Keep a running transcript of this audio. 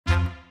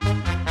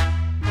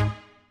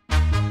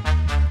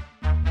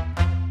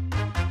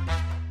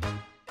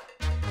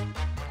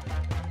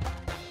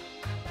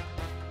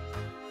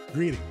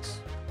Greetings.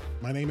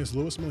 My name is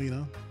Luis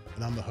Molina,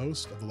 and I'm the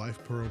host of the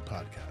Life Puro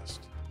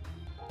podcast.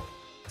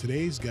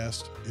 Today's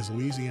guest is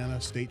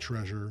Louisiana State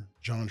Treasurer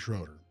John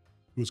Schroder,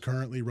 who is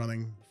currently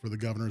running for the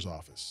governor's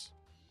office.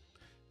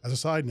 As a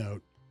side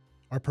note,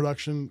 our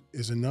production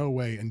is in no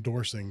way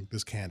endorsing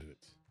this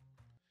candidate.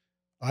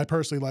 I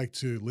personally like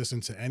to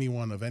listen to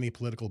anyone of any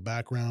political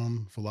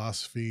background,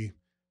 philosophy,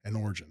 and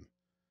origin.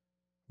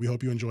 We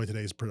hope you enjoy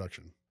today's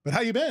production. But how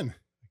you been?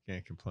 I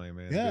can't complain,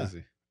 man. Yeah.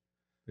 Busy.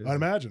 I'd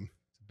imagine.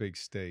 It's a big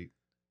state.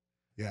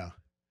 Yeah.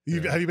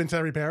 Yeah. Have you been to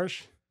every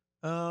parish?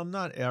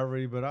 Not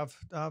every, but I've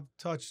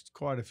touched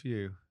quite a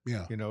few.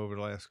 Yeah. Over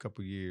the last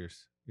couple of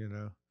years.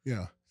 Yeah.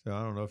 So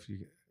I don't know if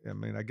you. I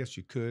mean, I guess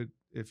you could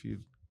if you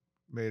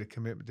made a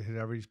commitment to hit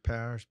every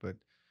parish, but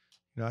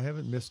I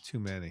haven't missed too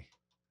many.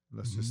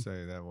 Let's just say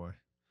it that way.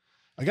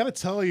 I got to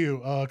tell you,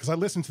 because I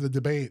listened to the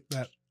debate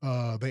that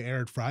they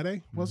aired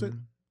Friday, was it?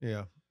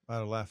 Yeah,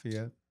 out of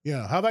Lafayette.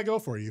 Yeah. How'd that go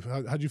for you?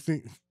 How'd you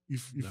think you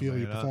feel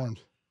you performed?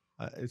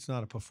 It's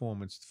not a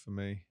performance for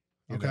me.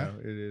 Okay.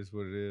 It is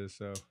what it is.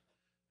 So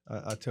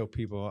I tell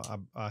people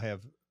I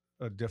have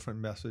a different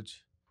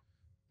message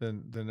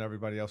than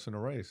everybody else in the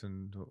race,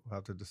 and we'll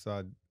have to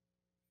decide,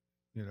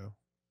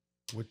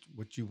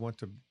 what you want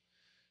to,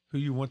 who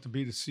you want to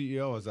be the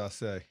CEO, as I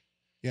say.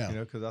 Yeah.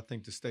 Because I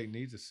think the state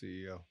needs a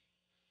CEO.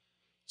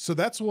 So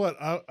that's what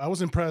I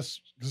was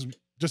impressed, because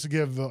just to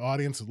give the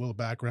audience a little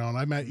background,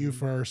 I met you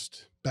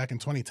first back in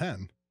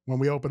 2010 when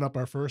we opened up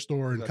our first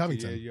store in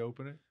Covington. Yeah, you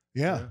open it?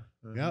 Yeah.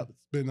 Yeah. It's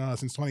been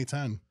since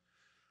 2010.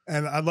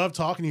 And I loved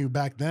talking to you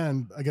back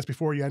then, I guess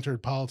before you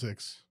entered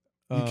politics.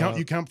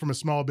 You come from a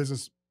small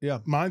business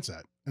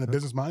mindset and a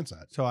business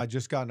mindset. So I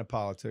just got into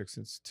politics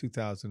since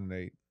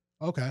 2008.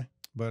 Okay.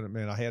 But,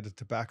 man, I had a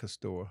tobacco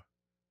store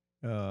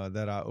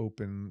that I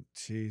opened,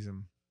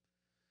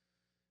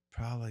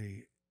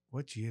 probably,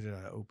 what year did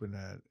I open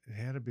that? It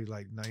had to be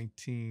like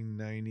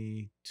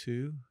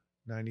 1992,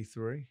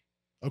 93.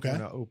 Okay.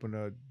 When I opened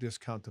a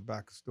discount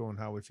tobacco store on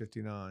Highway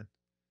 59.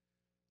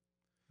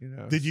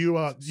 Did you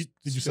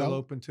still sell?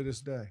 open to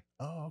this day?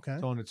 Oh, okay.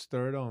 It's on its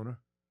third owner.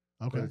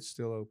 Okay. But it's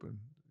still open.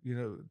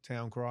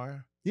 Town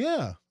Crier?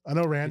 Yeah. I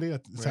know Randy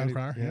at Sound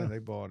Crier. Yeah, they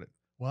bought it.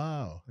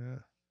 Wow. Yeah.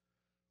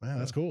 Man,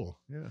 that's cool.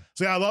 Yeah.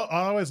 See, I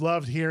always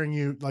loved hearing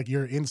you, like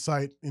your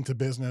insight into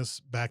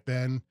business back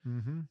then.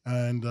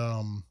 And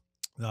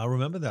I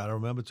remember that. I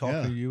remember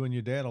talking to you and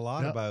your dad a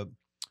lot Yep. about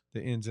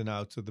the ins and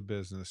outs of the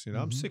business.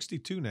 I'm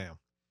 62 now,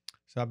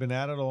 so I've been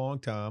at it a long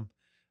time.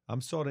 I'm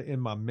sort of in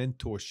my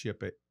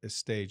mentorship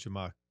stage of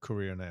my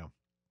career now.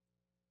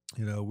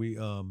 We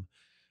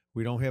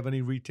don't have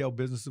any retail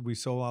businesses. We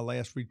sold our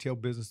last retail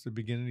business at the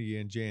beginning of the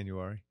year in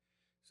January.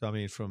 So I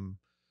mean, from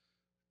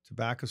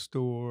tobacco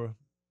store,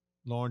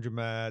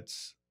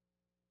 laundromats,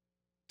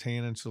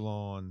 tanning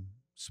salon,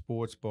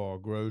 sports bar,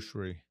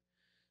 grocery,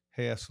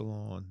 hair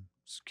salon,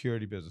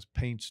 security business,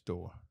 paint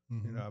store.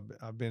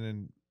 I've been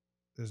in.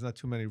 There's not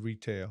too many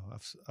retail.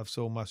 I've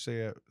sold my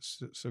share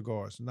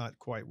cigars. Not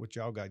quite what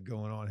y'all got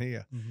going on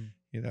here,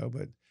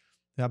 but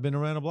I've been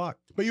around the block.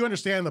 But you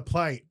understand the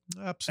plight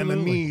Absolutely.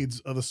 and the needs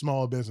of the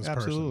small business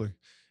Absolutely.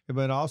 person.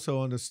 But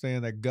also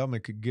understand that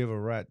government could give a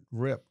rat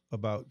rip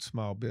about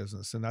small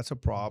business, and that's a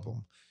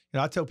problem.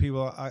 I tell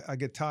people I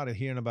get tired of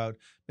hearing about,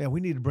 man,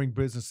 we need to bring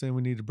business in.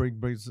 We need to bring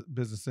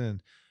business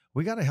in.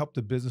 We got to help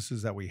the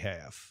businesses that we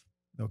have,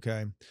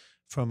 okay?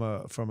 From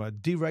a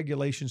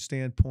deregulation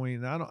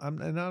standpoint, and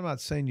I'm not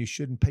saying you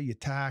shouldn't pay your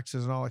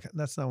taxes and all that.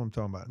 That's not what I'm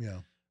talking about. Yeah.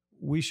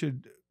 We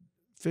should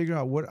figure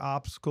out what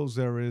obstacles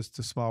there is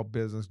to small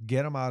business,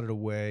 get them out of the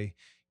way,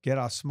 get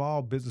our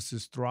small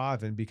businesses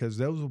thriving, because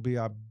those will be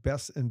our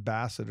best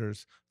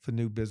ambassadors for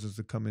new business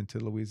to come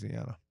into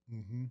Louisiana.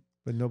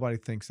 But nobody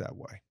thinks that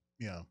way.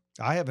 Yeah.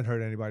 I haven't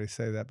heard anybody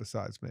say that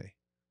besides me.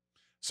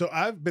 So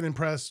I've been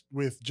impressed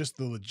with just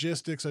the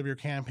logistics of your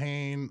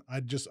campaign.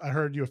 I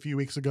heard you a few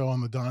weeks ago on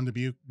the Don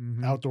Dubuque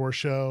outdoor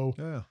show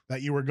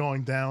that you were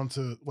going down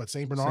to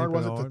St. Bernard,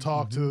 was it, to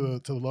talk to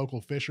the local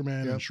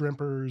fishermen and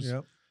shrimpers.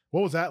 Yep.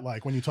 What was that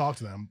like when you talked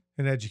to them?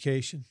 In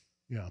education.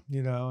 Yeah.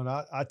 And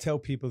I tell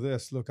people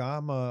this, look,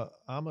 I'm a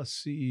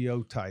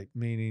CEO type,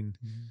 meaning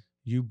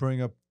you bring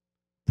a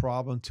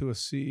problem to a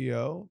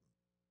CEO,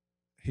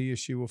 he or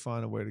she will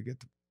find a way to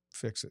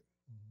fix it.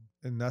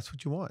 And that's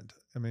what you want.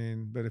 I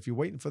mean, but if you're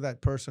waiting for that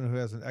person who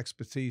has an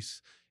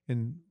expertise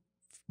in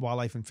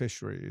wildlife and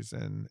fisheries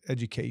and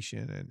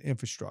education and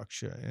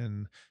infrastructure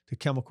and the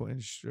chemical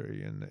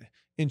industry and the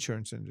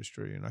insurance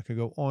industry, and I could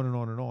go on and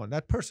on and on,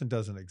 that person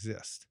doesn't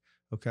exist,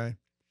 okay?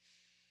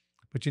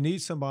 But you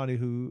need somebody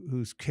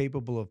who's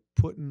capable of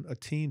putting a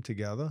team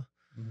together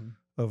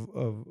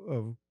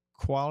of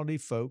quality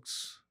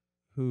folks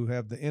who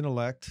have the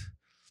intellect,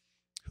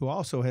 who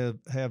also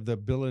have the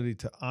ability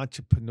to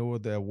entrepreneur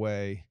their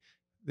way.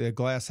 Their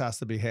glass has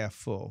to be half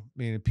full.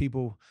 Meaning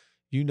people,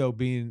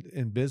 being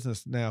in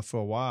business now for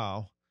a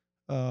while,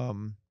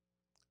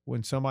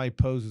 when somebody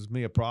poses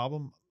me a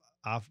problem,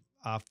 I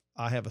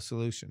have a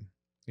solution.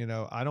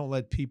 I don't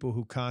let people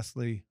who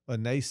constantly are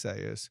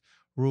naysayers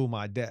rule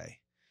my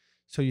day.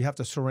 So you have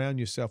to surround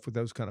yourself with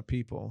those kind of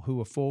people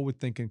who are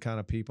forward-thinking kind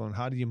of people. And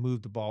how do you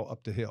move the ball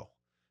up the hill?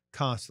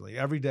 Constantly.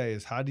 Every day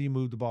is how do you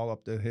move the ball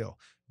up the hill?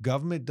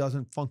 Government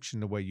doesn't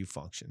function the way you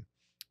function.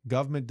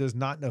 Government does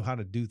not know how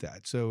to do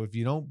that. So if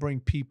you don't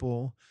bring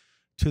people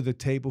to the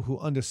table who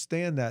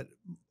understand that,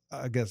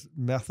 I guess,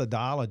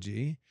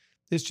 methodology,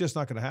 it's just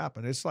not going to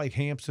happen. It's like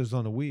hamsters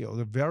on a wheel.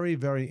 They're very,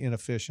 very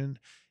inefficient,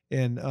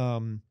 and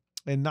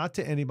not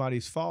to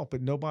anybody's fault,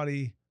 but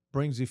nobody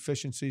brings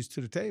efficiencies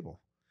to the table.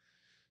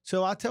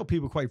 So I tell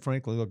people, quite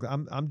frankly, look,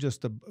 I'm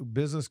just a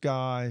business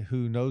guy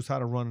who knows how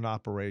to run an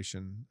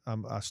operation.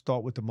 I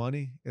start with the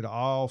money. It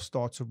all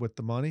starts with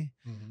the money,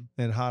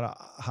 and how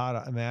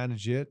to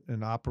manage it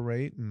and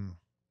operate, and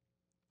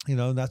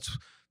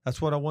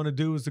that's what I want to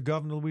do as the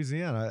governor of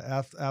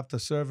Louisiana. After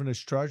serving as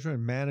treasurer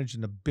and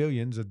managing the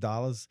billions of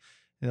dollars,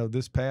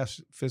 this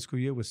past fiscal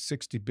year was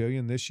 $60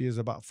 billion. This year is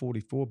about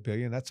 $44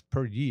 billion. That's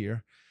per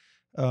year.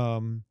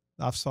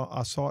 I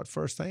saw it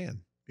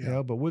firsthand.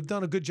 But we've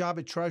done a good job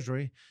at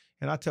Treasury.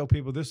 And I tell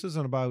people this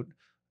isn't about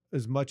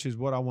as much as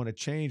what I want to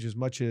change, as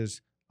much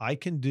as I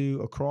can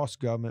do across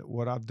government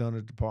what I've done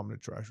at the Department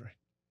of Treasury.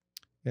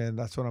 And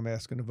that's what I'm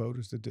asking the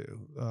voters to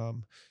do.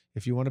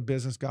 If you want a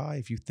business guy,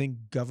 if you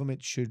think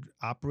government should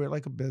operate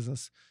like a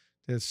business,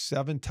 there's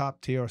 7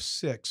 top tier, or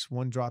 6.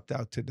 One dropped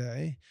out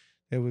today.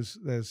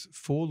 There's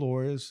 4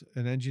 lawyers,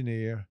 an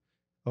engineer,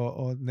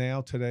 or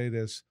now today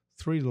there's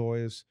 3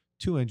 lawyers,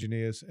 2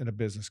 engineers, and a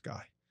business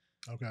guy.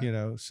 Okay.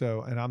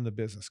 And I'm the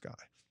business guy.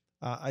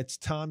 It's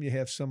time you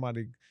have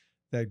somebody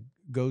that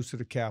goes to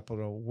the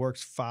Capitol,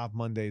 works 5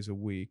 Mondays a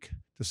week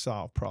to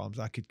solve problems.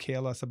 I could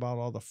care less about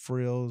all the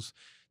frills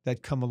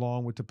that come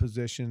along with the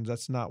positions.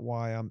 That's not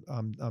why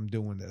I'm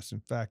doing this. In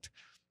fact,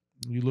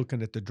 you're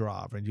looking at the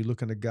driver, and you're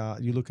looking at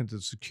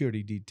the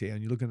security detail,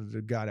 and you're looking at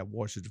the guy that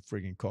washes the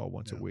frigging car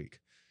once a week.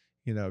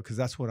 Because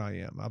that's what I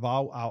am.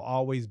 I'll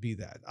always be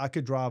that. I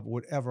could drive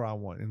whatever I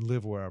want and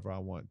live wherever I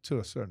want to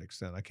a certain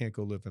extent. I can't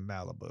go live in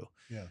Malibu.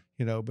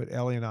 But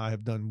Ellie and I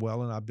have done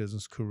well in our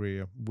business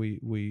career.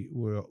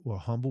 We're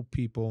humble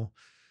people.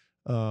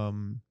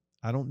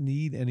 I don't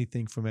need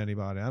anything from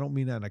anybody. I don't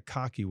mean that in a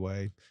cocky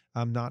way.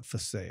 I'm not for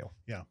sale.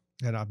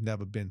 And I've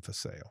never been for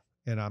sale.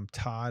 And I'm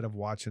tired of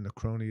watching the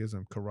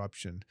cronyism,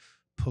 corruption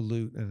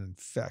pollute and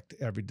infect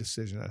every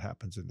decision that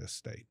happens in this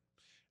state.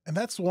 And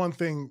that's one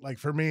thing, like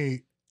for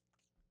me,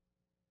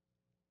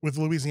 with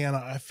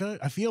Louisiana, I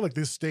feel like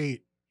this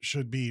state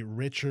should be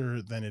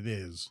richer than it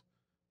is,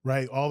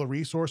 right? All the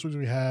resources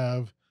we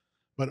have,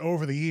 but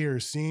over the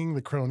years, seeing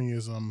the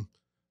cronyism,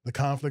 the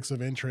conflicts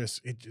of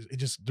interest, it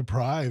just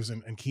deprives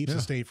and keeps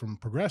the state from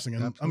progressing.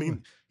 And absolutely. I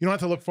mean, you don't have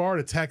to look far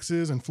to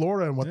Texas and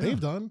Florida and what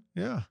they've done.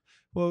 Yeah.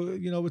 Well,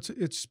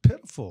 it's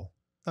pitiful.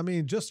 I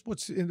mean, just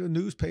what's in the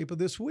newspaper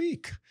this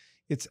week,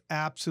 it's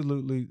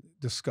absolutely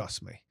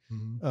disgusts me.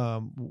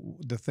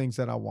 The things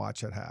that I watch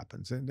that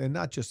happens, and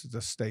not just at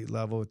the state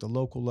level, at the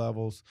local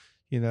levels,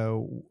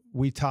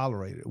 we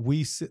tolerate it.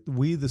 We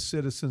the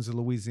citizens of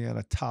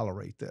Louisiana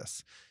tolerate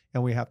this,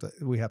 and we have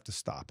to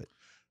stop it.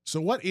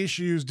 So what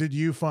issues did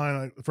you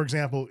find, for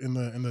example, in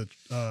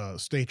the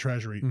state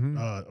treasury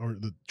or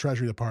the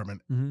Treasury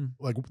Department?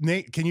 Like,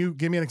 Nate, can you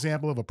give me an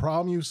example of a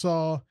problem you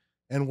saw?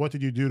 And what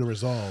did you do to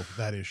resolve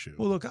that issue?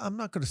 Well, look, I'm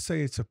not going to say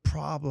it's a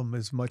problem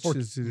as much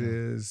as it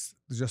is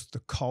just the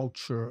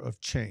culture of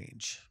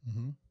change.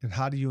 And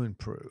how do you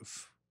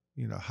improve?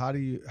 How do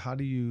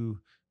you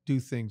do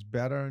things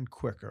better and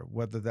quicker?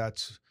 Whether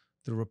that's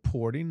the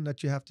reporting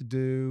that you have to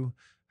do,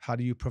 how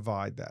do you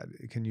provide that?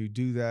 Can you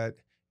do that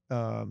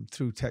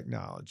through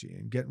technology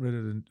and get rid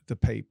of the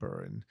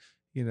paper? And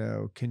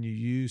can you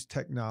use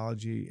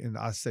technology? And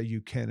I say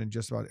you can in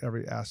just about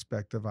every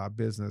aspect of our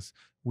business.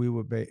 We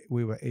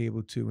were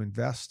able to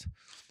invest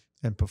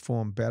and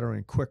perform better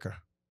and quicker,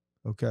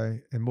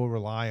 and more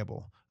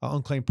reliable. Our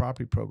unclaimed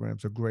property program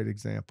is a great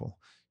example.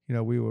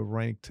 We were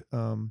ranked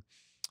in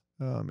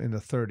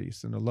the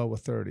 30s, in the lower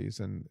 30s,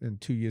 and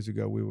 2 years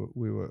ago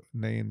we were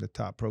named the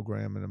top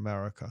program in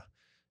America.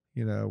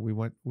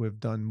 We've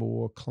done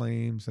more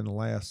claims in the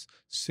last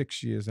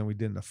 6 years than we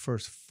did in the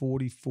first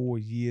 44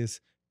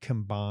 years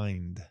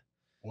combined.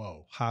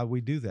 Whoa. How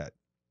we do that?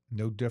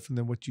 No different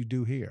than what you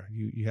do here.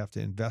 You have to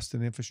invest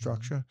in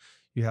infrastructure.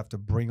 You have to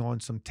bring on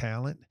some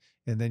talent,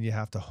 and then you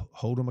have to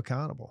hold them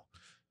accountable.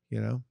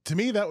 To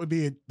me, that would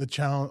be a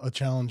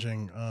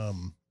challenging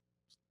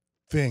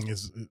thing.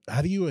 Is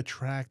how do you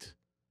attract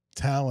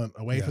talent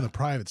away from the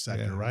private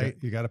sector? Right?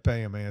 You got to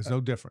pay them, man. It's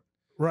no different.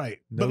 Right.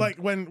 But like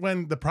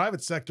when the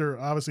private sector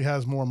obviously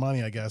has more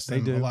money, I guess,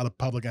 than a lot of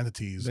public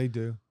entities. They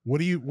do.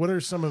 What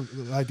are some of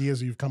the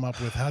ideas you've come up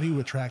with? How do you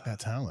attract that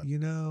talent?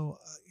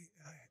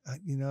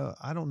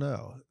 I don't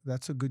know.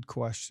 That's a good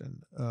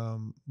question.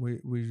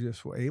 We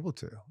just were able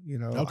to,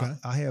 Okay.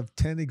 I have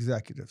 10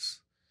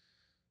 executives,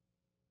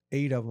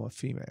 8 of them are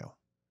female.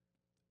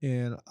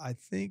 And I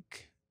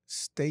think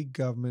state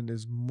government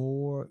is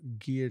more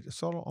geared, it's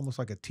sort of almost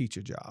like a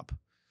teacher job.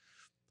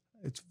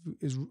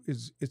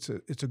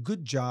 It's a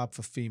good job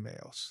for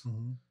females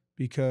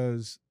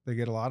because they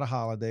get a lot of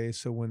holidays.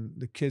 So when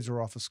the kids are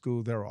off of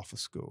school, they're off of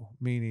school,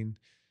 meaning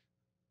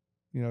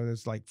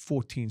there's like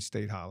 14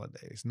 state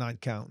holidays,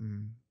 not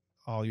counting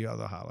all your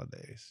other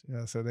holidays.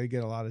 So they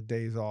get a lot of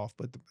days off,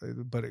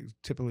 but it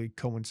typically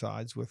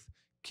coincides with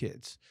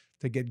kids.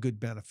 They get good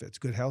benefits,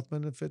 good health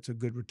benefits, a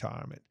good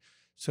retirement.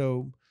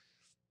 So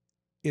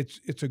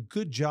it's a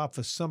good job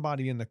for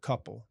somebody in the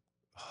couple,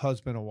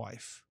 husband or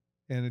wife.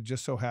 And it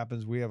just so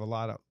happens we have a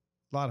lot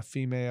of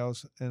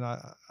females, and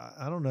I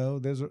don't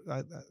know.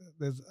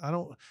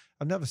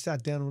 I've never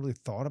sat down and really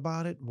thought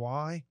about it,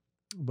 why,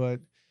 but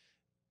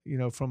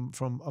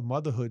from a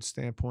motherhood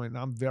standpoint,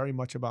 I'm very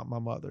much about my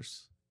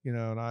mothers,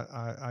 and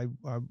I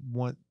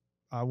want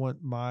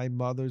my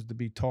mothers to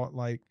be taught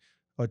like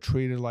or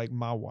treated like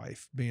my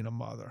wife being a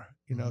mother,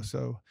 Mm-hmm.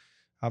 So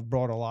I've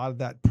brought a lot of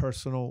that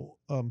personal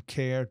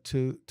care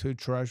to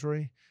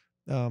Treasury.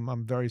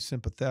 I'm very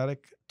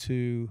sympathetic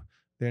to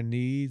their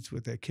needs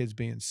with their kids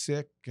being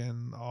sick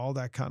and all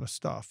that kind of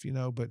stuff,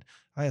 but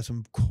I have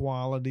some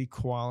quality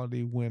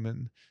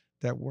women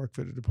that work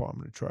for the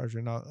Department of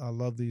Treasury. And I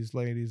love these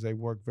ladies. They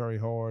work very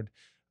hard.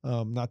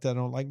 Not that I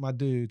don't like my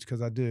dudes,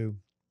 because I do.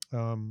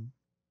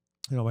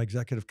 My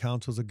executive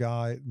counsel's a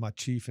guy, my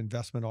chief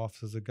investment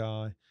officer's a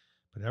guy,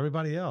 but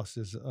everybody else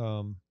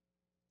are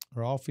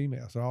all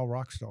females. They're all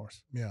rock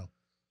stars. Yeah.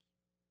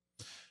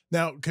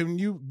 Now, can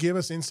you give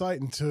us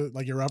insight into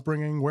like your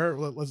upbringing?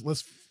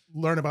 Let's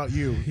learn about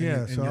you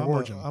and so your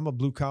origin. I'm a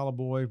blue collar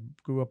boy.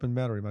 Grew up in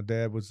Metairie. My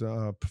dad was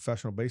a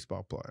professional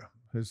baseball player.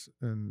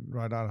 And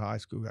right out of high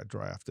school got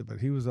drafted, but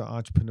he was an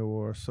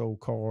entrepreneur,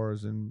 sold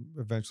cars, and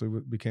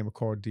eventually became a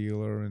car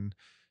dealer. And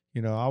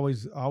I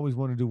always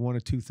wanted to do one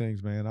of two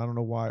things, man. I don't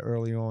know why.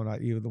 Early on, I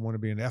either want to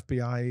be an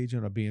FBI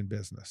agent or be in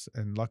business.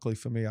 And luckily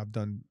for me, I've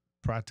done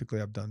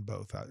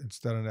both.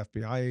 Instead of an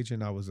FBI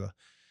agent, I was a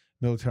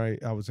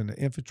military. I was in the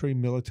infantry,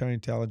 military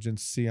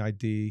intelligence,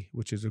 CID,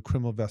 which is a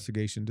criminal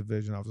investigation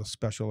division. I was a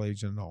special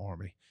agent in the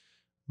Army.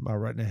 My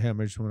retina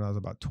hemorrhaged when I was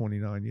about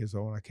 29 years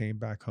old. I came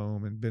back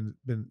home and been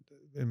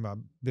in my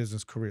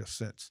business career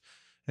since.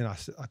 And I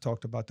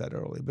talked about that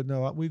earlier. But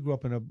no, we grew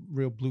up in a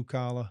real blue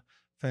collar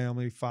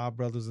family, 5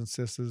 brothers and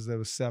sisters. There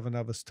was 7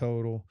 of us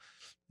total.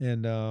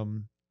 And,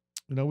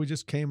 we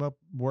just came up,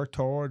 worked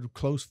hard,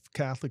 close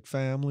Catholic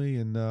family,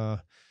 and,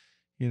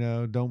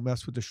 don't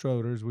mess with the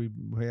Schroders. We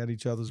had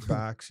each other's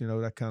backs,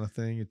 that kind of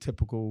thing. A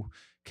typical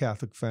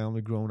Catholic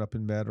family growing up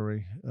in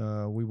Metairie.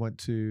 We went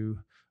to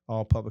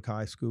all public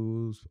high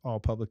schools,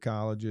 all public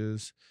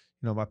colleges.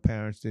 My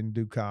parents didn't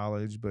do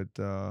college, but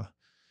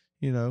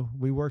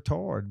we worked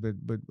hard.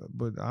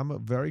 But I'm a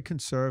very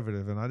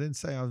conservative, and I didn't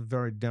say I was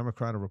very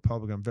Democrat or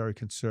Republican. I'm very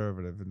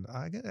conservative, and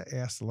I get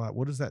asked a lot,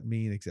 what does that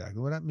mean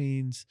exactly? Well, that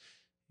means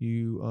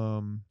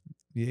you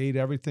ate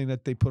everything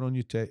that they put on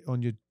your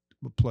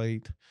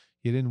plate.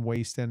 You didn't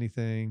waste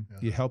anything. Yeah.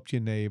 You helped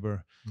your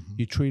neighbor. Mm-hmm.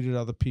 You treated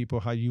other people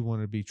how you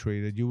wanted to be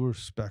treated. You were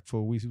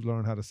respectful. We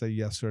learned how to say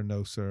yes sir,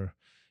 no sir.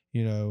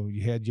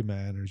 You had your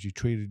manners. You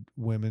treated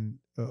women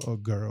or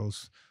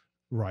girls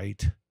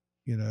right.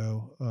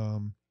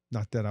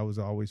 Not that I was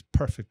always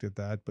perfect at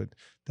that, but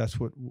that's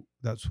what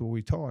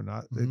we taught.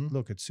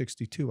 Look, at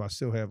 62, I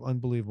still have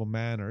unbelievable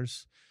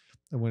manners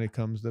when it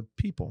comes to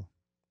people.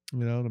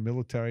 The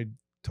military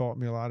taught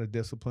me a lot of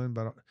discipline,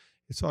 but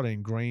it sort of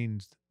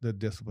ingrained the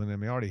discipline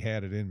in me. I already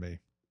had it in me.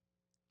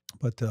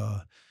 But,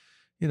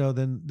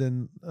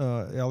 then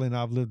Ellie and I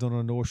have lived on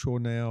the North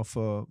Shore now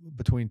for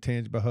between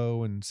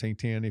Tangipahoa and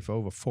St. Anthony for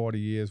over 40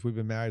 years. We've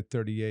been married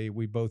 38.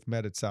 We both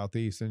met at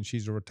Southeastern.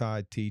 She's a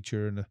retired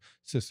teacher and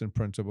assistant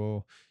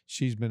principal.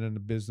 She's been in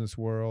the business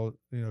world.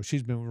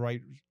 She's been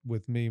right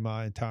with me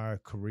my entire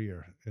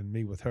career, and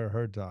me with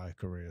her entire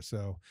career.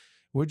 So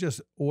we're just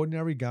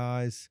ordinary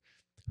guys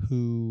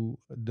who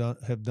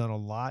have done a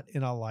lot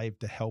in our life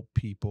to help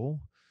people,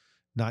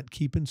 not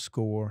keeping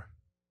score.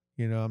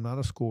 I'm not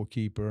a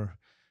scorekeeper.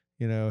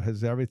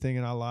 Has everything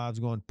in our lives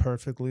gone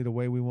perfectly the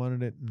way we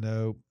wanted it?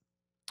 No.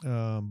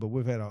 But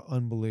we've had an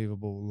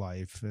unbelievable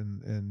life.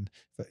 And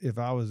if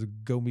I was to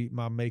go meet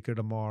my maker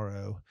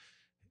tomorrow,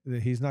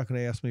 he's not going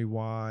to ask me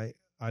why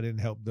I didn't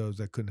help those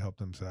that couldn't help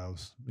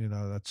themselves.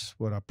 That's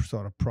what I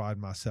sort of pride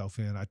myself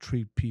in. I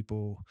treat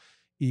people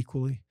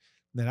equally.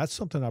 And that's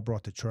something I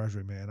brought to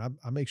Treasury, man.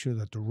 I make sure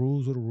that the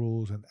rules are the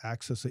rules and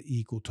access are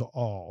equal to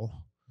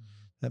all. Mm-hmm.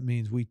 That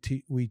means we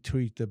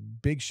treat the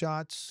big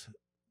shots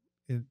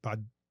by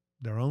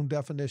their own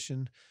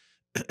definition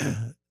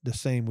the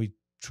same we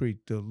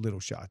treat the little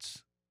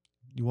shots.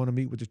 You want to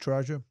meet with the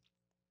treasurer?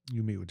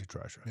 You meet with the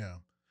treasurer. Yeah.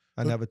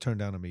 I never turn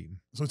down a meeting.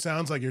 So it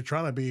sounds like you're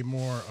trying to be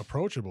more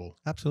approachable.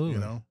 Absolutely.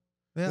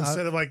 Yeah,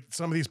 instead of like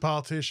some of these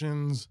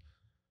politicians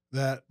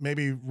that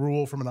maybe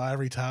rule from an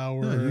ivory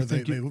tower,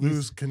 they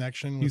lose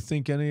connection. You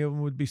think any of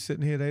them would be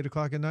sitting here at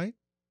 8:00 at night?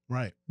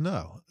 Right.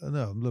 No.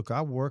 Look,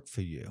 I work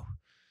for you,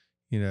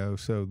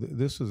 so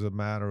this is a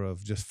matter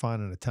of just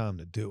finding a time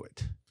to do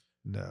it.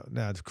 No.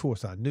 Now, of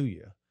course, I knew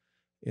you,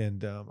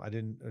 and I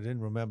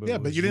didn't remember. Yeah,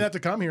 but you didn't have to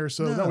come here,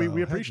 so no,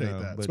 we appreciate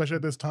that, especially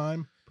at this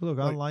time. But look,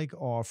 I like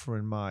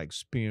offering my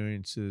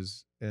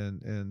experiences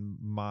and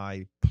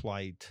my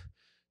plight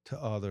to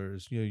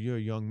others. You're a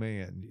young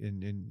man,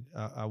 and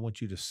I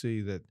want you to see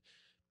that,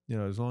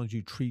 as long as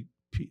you treat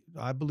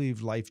I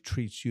believe life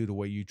treats you the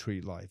way you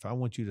treat life. I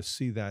want you to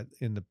see that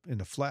in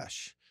the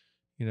flesh.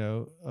 You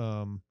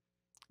know,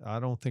 I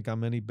don't think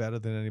I'm any better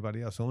than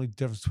anybody else. The only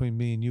difference between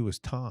me and you is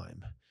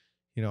time.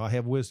 You know, I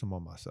have wisdom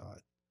on my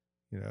side,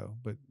 you know,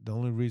 but the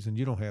only reason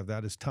you don't have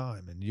that is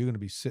time. And you're going to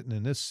be sitting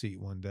in this seat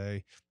one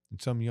day,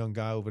 and some young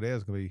guy over there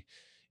is going to be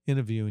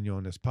interviewing you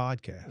on this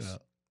podcast,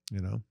 you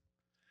know?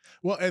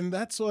 Well, and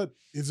that's what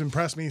has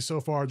impressed me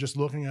so far, just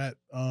looking at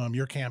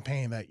your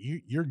campaign, that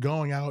you're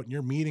going out and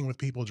you're meeting with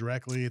people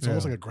directly. It's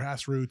almost like a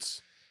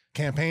grassroots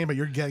campaign, but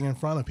you're getting in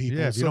front of people.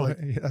 Yeah, so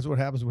that's what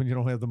happens when you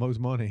don't have the most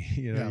money.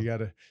 You know, you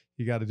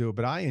got to do it.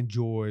 But I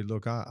enjoy.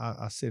 Look,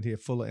 I sit here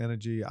full of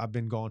energy. I've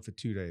been gone for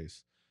 2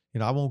 days. You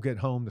know, I won't get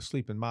home to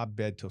sleep in my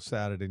bed till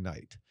Saturday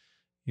night.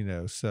 You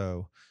know,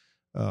 so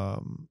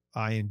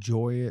I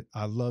enjoy it.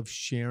 I love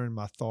sharing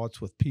my thoughts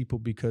with people,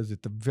 because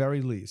at the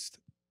very least,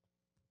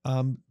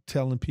 I'm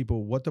telling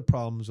people what the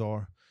problems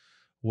are,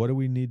 what do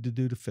we need to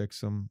do to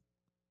fix them,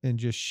 and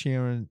just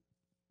sharing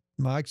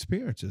my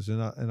experiences.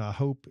 And I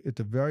hope at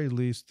the very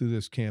least through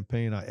this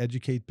campaign, I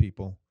educate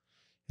people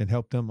and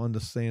help them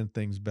understand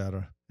things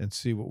better and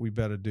see what we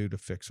better do to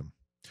fix them.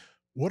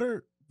 What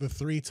are the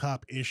 3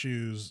 top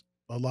issues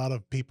a lot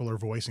of people are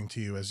voicing to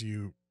you as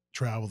you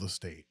travel the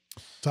state?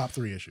 Top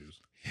 3 issues.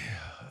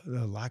 Yeah,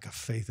 the lack of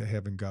faith they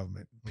have in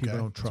government. People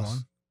don't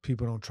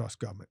trust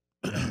government.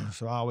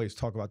 So I always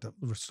talk about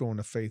restoring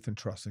the faith and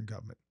trust in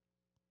government.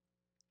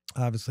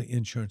 Obviously,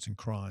 insurance and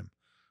crime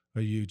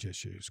are huge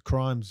issues.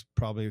 Crime's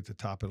probably at the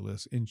top of the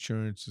list.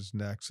 Insurance is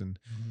next. And,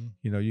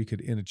 you know, you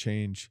could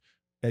interchange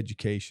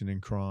education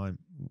and crime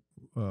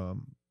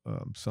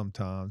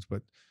sometimes.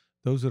 But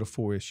those are the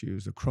 4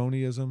 issues: the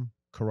cronyism,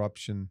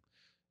 corruption,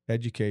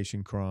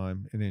 education,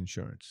 crime, and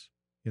insurance.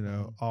 You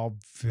know, all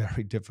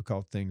very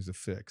difficult things to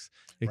fix,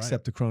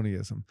 except the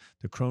cronyism.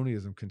 The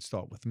cronyism can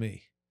start with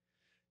me.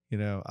 You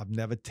know, I've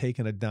never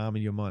taken a dime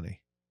of your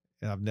money,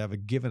 and I've never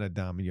given a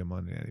dime of your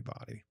money to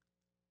anybody.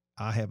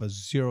 I have a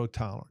 0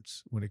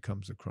 tolerance when it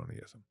comes to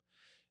cronyism.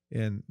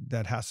 And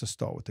that has to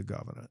start with the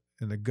governor.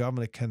 And the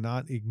governor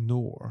cannot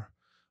ignore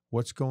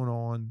what's going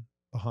on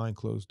behind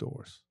closed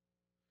doors.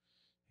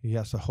 He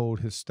has to hold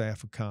his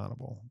staff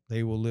accountable.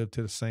 They will live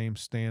to the same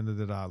standard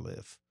that I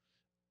live.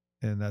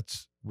 And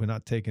we're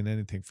not taking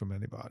anything from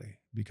anybody,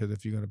 because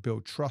if you're going to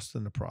build trust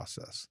in the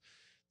process,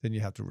 then you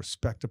have to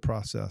respect the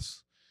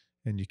process,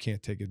 and you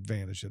can't take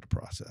advantage of the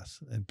process.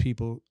 And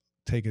people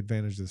take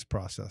advantage of this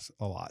process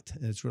a lot.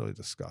 And it's really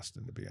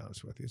disgusting, to be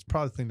honest with you. It's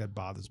probably the thing that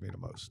bothers me the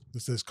most.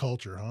 This is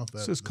culture, huh?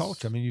 This is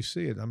culture. I mean, you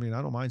see it. I mean,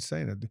 I don't mind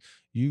saying it.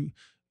 You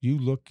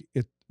look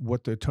at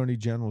what the Attorney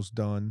General's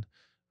done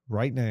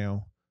right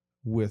now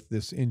with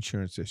this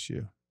insurance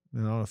issue.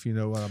 And I don't know if you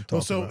know what I'm talking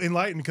about. So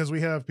enlighten, because we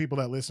have people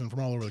that listen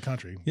from all over the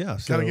country. Yeah.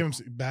 So, kind of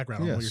give them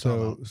background on what you're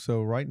talking about.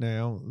 So right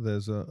now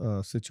there's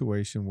a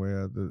situation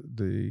where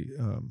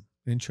the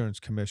insurance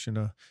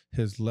commissioner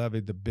has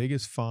levied the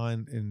biggest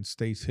fine in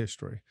state's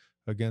history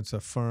against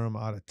a firm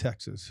out of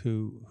Texas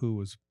who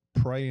was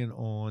preying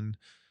on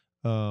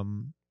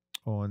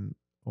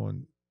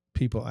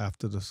people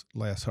after the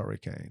last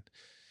hurricane.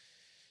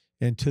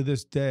 And to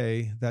this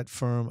day, that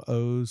firm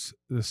owes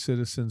the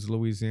citizens of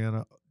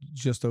Louisiana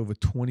just over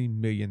 $20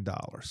 million.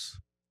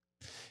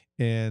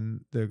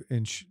 And the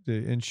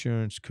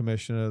insurance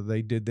commissioner,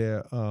 they did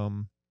their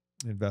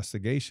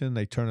investigation.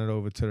 They turned it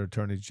over to the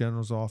Attorney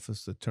General's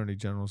office. The Attorney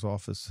General's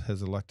office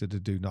has elected to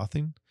do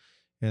nothing.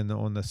 And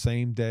on the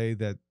same day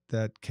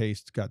that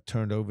case got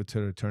turned over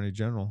to the Attorney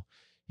General,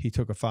 he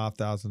took a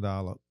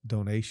 $5,000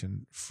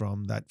 donation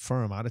from that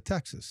firm out of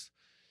Texas.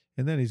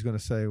 And then he's going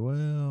to say,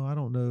 well, I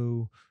don't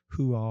know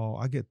who all,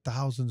 I get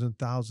thousands and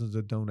thousands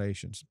of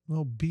donations.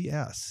 Well,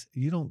 BS.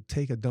 You don't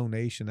take a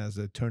donation as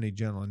the Attorney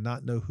General and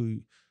not know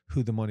who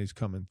the money's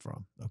coming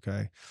from,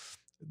 okay?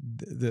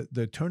 The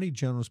Attorney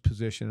General's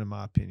position, in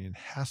my opinion,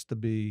 has to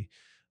be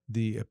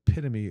the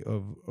epitome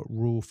of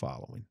rule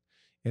following.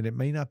 And it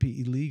may not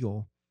be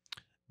illegal,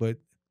 but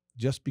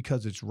just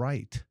because it's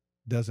right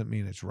doesn't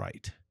mean it's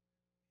right.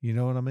 You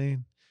know what I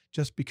mean?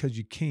 Just because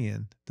you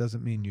can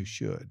doesn't mean you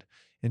should.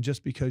 And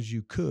just because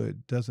you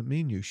could doesn't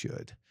mean you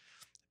should,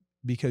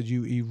 because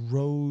you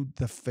erode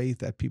the faith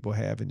that people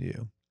have in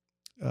you.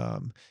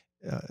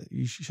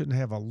 You shouldn't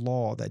have a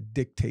law that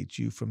dictates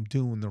you from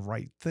doing the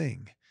right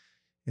thing.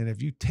 And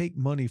if you take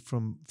money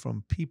from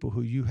people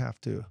who you have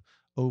to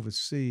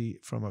oversee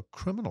from a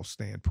criminal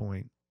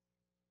standpoint,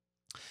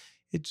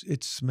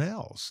 it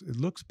smells. It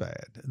looks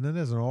bad. And then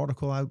there's an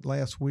article out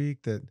last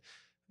week that,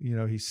 you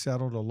know, he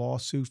settled a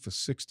lawsuit for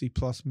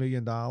 $60+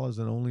 million,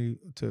 and only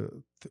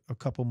to a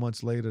couple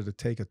months later to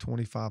take a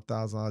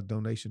 $25,000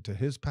 donation to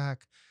his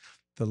PAC.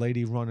 The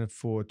lady running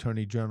for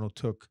Attorney General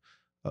took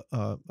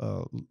a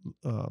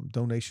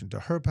donation to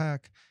her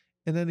PAC,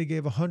 and then he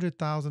gave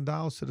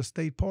 $100,000 to the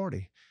state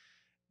party.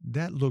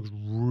 That looks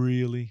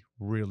really,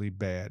 really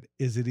bad.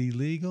 Is it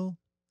illegal?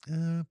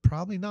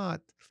 Probably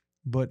not,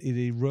 but it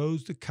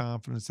erodes the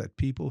confidence that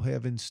people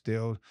have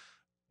instilled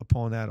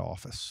upon that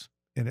office.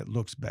 And it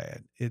looks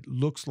bad. It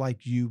looks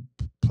like you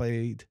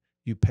paid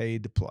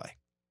to play.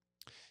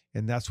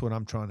 And that's what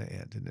I'm trying to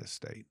end in this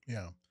state.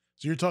 Yeah.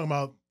 So you're talking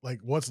about like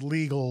what's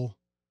legal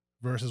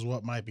versus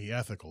what might be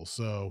ethical.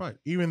 So Right.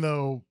 even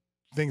though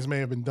things may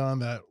have been done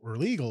that were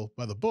legal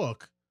by the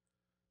book,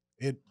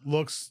 it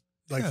looks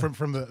like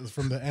from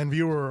the end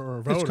viewer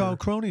or voter. It's called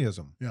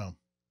cronyism. Yeah.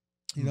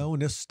 You know,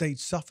 and this state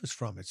suffers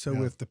from it. So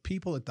Yeah. if the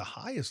people at the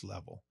highest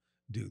level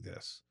do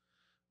this,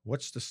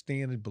 what's the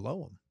standard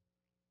below them?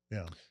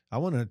 Yeah. I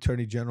want an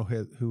attorney general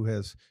who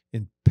has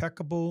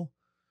impeccable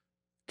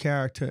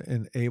character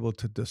and able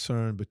to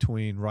discern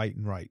between right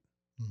and right.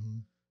 Mm-hmm.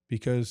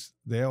 Because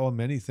there are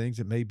many things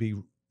that may be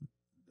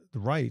the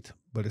right,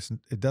 but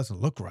it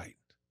doesn't look right,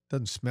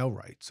 doesn't smell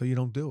right, so you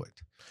don't do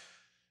it.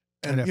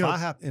 And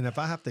if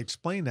I have to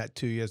explain that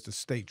to you as the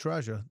state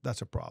treasurer,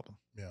 that's a problem.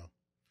 Yeah.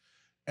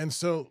 And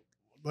so,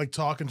 like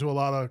talking to a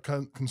lot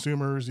of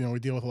consumers, you know, we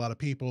deal with a lot of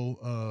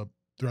people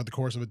throughout the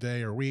course of a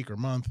day or week or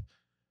month,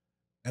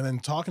 and then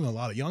talking to a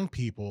lot of young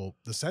people,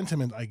 the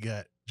sentiment I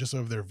get just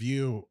of their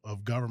view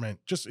of government,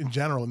 just in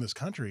general in this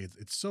country,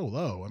 it's so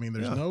low. I mean,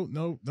 there's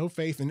no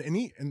faith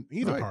in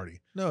either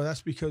party. No,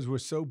 that's because we're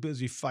so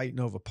busy fighting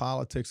over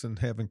politics and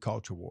having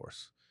culture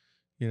wars.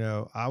 You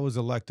know, I was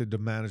elected to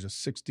manage a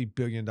 $60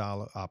 billion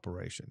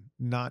operation,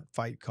 not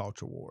fight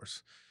culture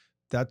wars.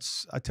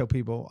 I tell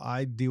people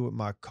I deal with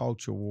my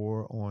culture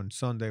war on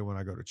Sunday when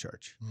I go to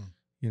church.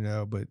 You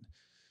know, but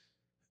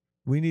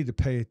we need to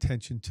pay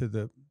attention to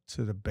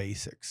the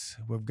basics.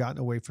 We've gotten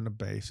away from the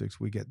basics.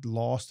 We get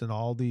lost in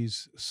all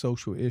these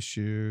social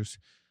issues,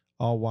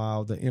 all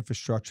while the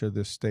infrastructure of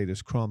this state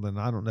is crumbling.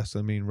 I don't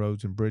necessarily mean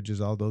roads and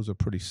bridges, all those are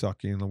pretty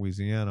sucky in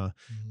Louisiana.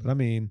 But I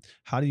mean,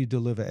 how do you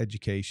deliver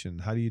education?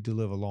 How do you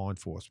deliver law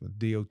enforcement,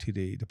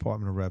 DOTD,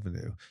 Department of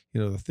Revenue?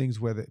 You know, the things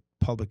where the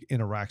public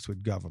interacts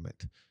with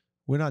government.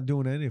 We're not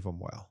doing any of them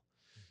well.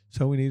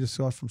 So we need to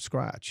start from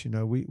scratch. You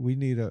know, we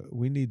need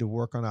to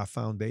work on our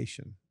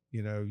foundation.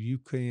 You know, you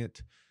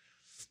can't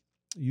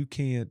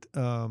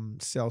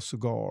sell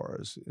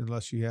cigars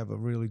unless you have a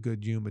really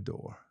good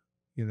humidor,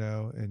 you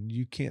know, and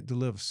you can't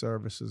deliver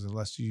services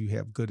unless you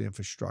have good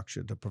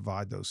infrastructure to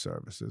provide those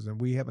services. And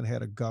we haven't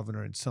had a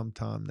governor in some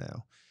time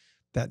now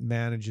that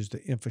manages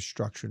the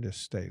infrastructure in this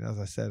state. And as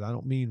I said, I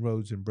don't mean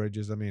roads and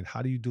bridges. I mean,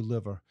 how do you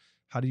deliver?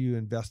 How do you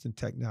invest in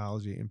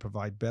technology and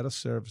provide better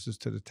services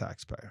to the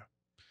taxpayer?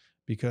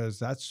 Because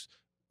that's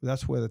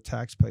where the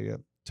taxpayer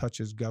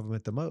touches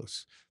government the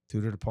most,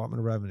 through the Department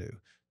of Revenue,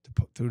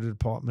 through the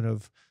Department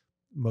of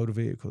Motor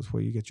Vehicles,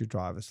 where you get your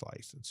driver's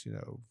license, you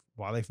know,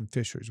 wildlife and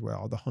fisheries, where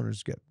all the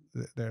hunters get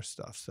their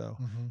stuff. So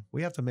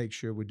we have to make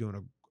sure we're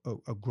doing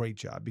a great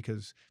job,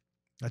 because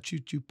that's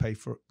what you pay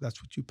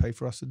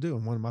for us to do.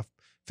 And one of my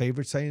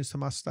favorite sayings to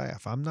my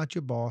staff, I'm not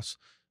your boss.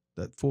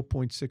 That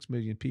 4.6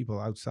 million people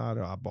outside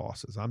are our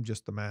bosses. I'm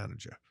just the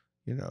manager,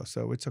 you know.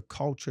 So it's a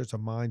culture, it's a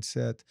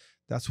mindset.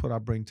 That's what I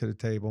bring to the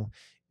table.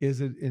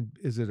 Is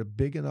it a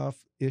big enough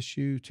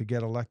issue to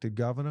get elected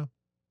governor?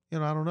 You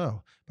know, I don't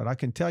know. But I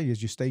can tell you,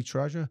 as your state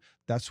treasurer,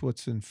 that's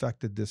what's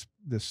infected this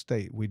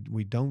state.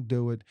 We don't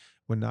do it.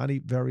 We're not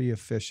very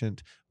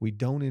efficient. We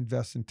don't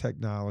invest in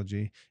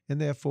technology, and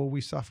therefore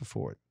we suffer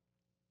for it.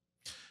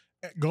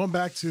 Going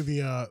back to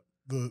the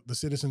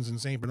citizens in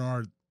St.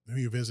 Bernard who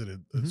you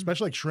visited,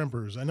 especially like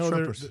shrimpers. I know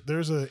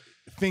there's a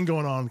thing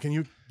going on. Can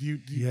you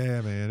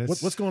yeah, man.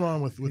 What's going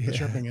on with the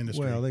shrimping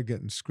industry? Well, they're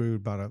getting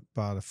screwed by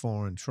the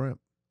foreign shrimp.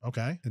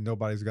 Okay. And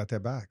nobody's got their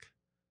back.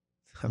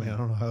 I mean, I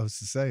don't know how else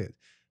to say it.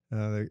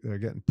 They're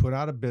getting put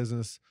out of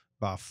business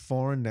by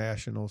foreign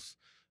nationals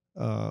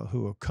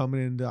who are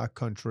coming into our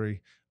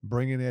country,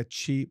 bringing their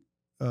cheap,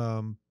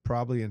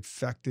 probably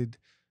infected,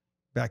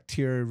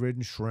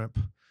 bacteria-ridden shrimp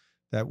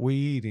that we're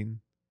eating,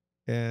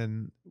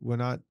 and we're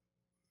not.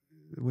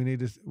 We need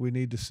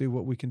to see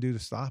what we can do to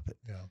stop it.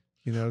 Yeah.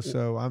 You know,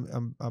 so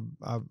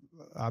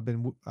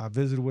I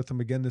visited with them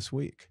again this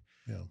week.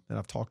 Yeah. And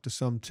I've talked to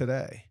some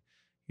today.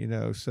 You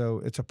know,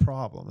 so it's a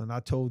problem. And I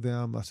told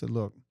them, I said,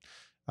 look,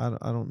 I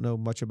don't know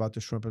much about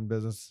the shrimping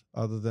business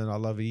other than I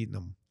love eating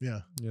them. Yeah.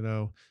 You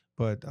know,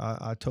 but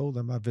I told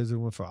them, I visited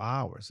them for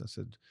hours. I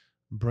said,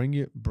 bring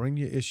your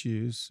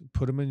issues,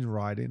 put them in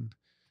writing,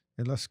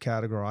 and let's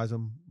categorize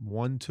them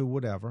 1 to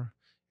whatever,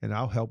 and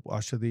I'll help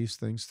usher these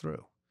things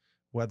through.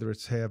 Whether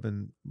it's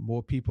having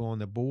more people on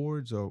the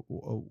boards or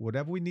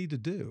whatever we need to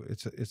do.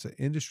 It's an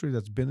industry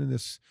that's been in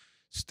this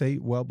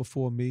state well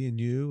before me and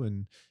you,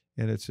 and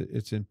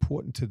it's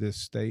important to this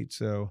state.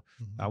 So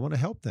I want to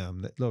help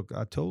them. Look,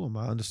 I told them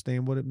I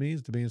understand what it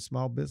means to be in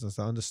small business.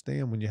 I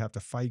understand when you have to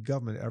fight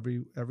government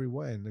every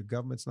way, and the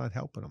government's not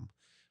helping them.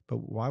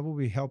 But why would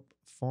we help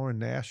foreign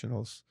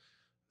nationals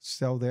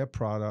sell their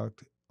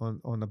product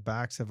on the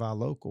backs of our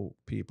local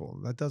people?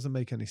 That doesn't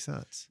make any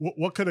sense.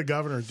 What could a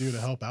governor do to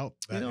help out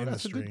that industry?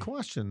 That's a good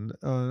question.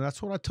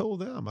 That's what I told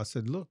them. I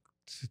said, look,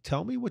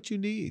 tell me what you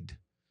need.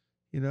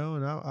 You know,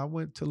 and I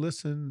went to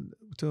listen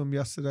to them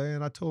yesterday,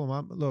 and I told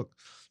them, look,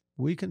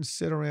 we can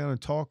sit around and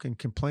talk and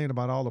complain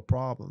about all the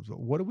problems, but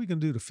what are we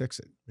going to do to fix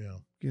it? Yeah.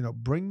 You know,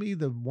 bring me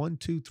the 1,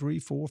 2, 3,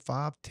 4,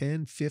 5,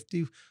 10,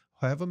 50,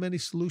 however many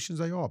solutions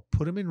they are.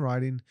 Put them in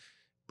writing,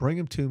 bring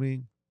them to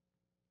me,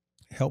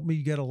 help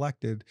me get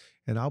elected,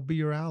 and I'll be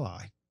your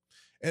ally.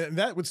 And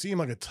that would seem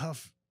like a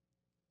tough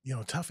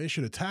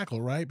issue to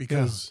tackle, right?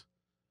 Because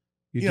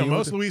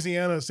most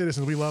Louisiana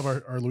citizens, we love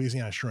our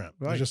Louisiana shrimp.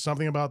 Right. There's just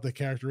something about the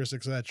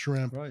characteristics of that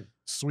shrimp, Right.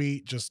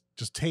 Sweet, just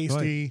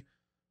tasty. Right.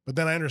 But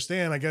then I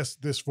understand, I guess,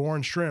 this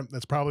foreign shrimp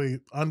that's probably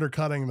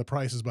undercutting the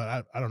prices,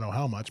 but I don't know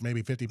how much,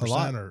 maybe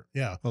 50% or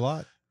a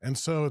lot. And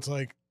so it's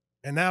like,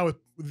 and now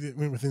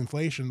with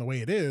inflation the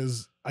way it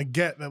is, I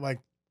get that like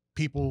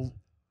people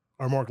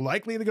are more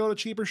likely to go to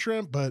cheaper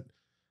shrimp, but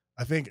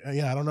I think,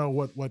 I don't know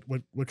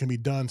what can be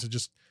done to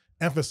just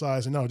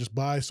emphasize and just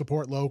buy,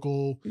 support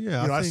local.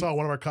 Yeah. I saw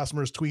one of our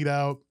customers tweet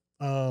out,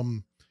 a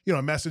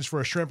message for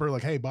a shrimper,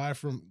 like, hey, buy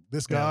from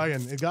this guy.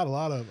 And it got a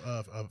lot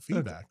of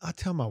feedback. Look, I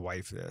tell my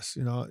wife this,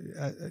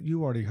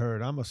 you already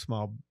heard, I'm a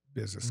small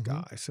business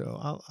guy.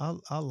 So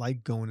I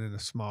like going into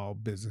small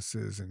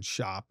businesses and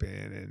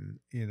shopping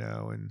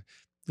and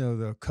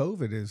the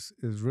COVID is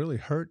really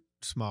hurt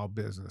small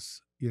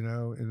business,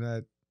 in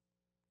that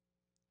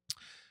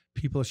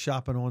people are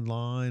shopping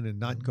online and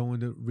not going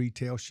to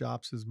retail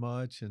shops as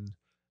much. And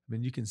I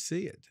mean, you can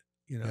see it,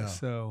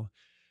 so,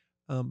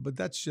 but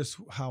that's just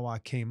how I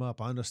came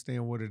up. I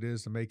understand what it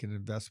is to make an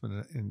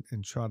investment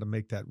and try to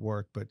make that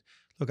work. But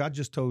look, I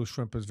just told the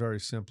shrimpers very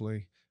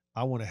simply,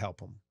 I want to help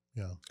them.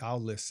 Yeah.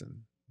 I'll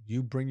listen.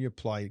 You bring your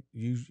plight.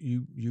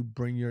 You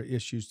bring your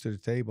issues to the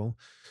table.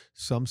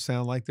 Some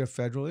sound like they're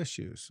federal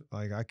issues.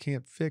 Like I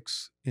can't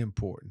fix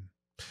importing.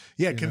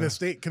 Yeah, can the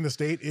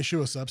state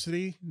issue a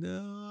subsidy?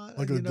 No,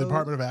 like the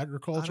Department of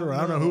Agriculture.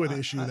 I don't know who would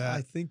issue that.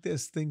 I think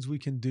there's things we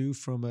can do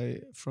from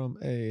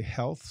a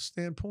health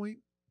standpoint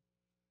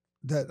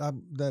that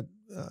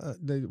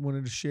they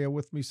wanted to share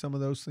with me. Some of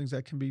those things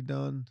that can be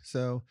done.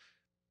 So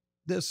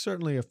there's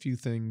certainly a few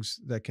things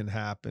that can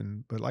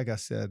happen, but like I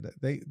said,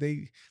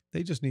 they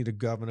just need a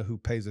governor who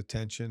pays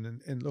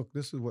attention. And look,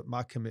 this is what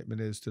my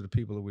commitment is to the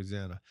people of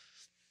Louisiana.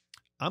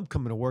 I'm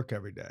coming to work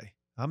every day.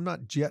 I'm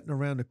not jetting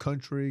around the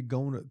country,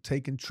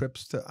 taking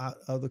trips to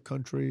other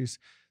countries.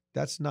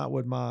 That's not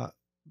what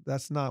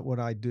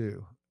I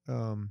do.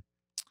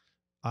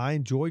 I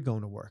enjoy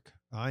going to work.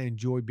 I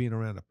enjoy being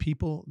around the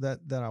people that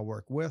I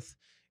work with,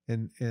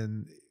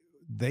 and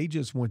they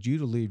just want you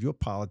to leave your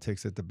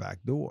politics at the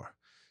back door.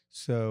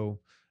 So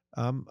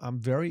I'm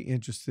very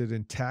interested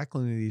in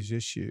tackling these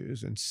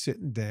issues and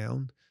sitting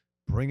down,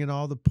 bringing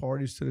all the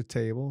parties to the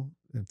table,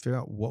 and figure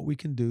out what we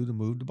can do to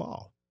move the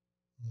ball.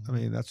 I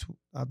mean,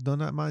 I've done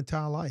that my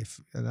entire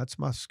life, and that's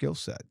my skill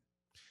set.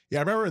 Yeah,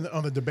 I remember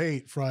on the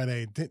debate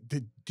Friday.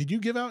 Did you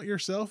give out your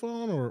cell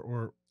phone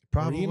or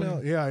probably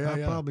email? Yeah. I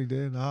probably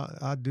did.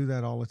 I do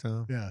that all the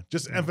time. Yeah,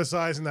 just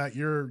emphasizing that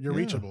you're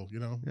reachable.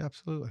 Yeah,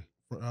 absolutely.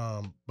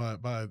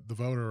 By the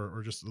voter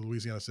or just the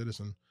Louisiana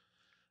citizen.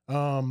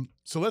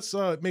 So let's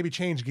maybe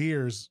change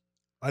gears.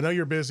 I know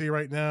you're busy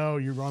right now.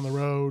 You're on the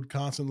road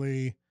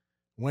constantly.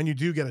 When you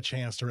do get a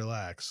chance to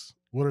relax,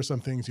 what are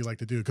some things you like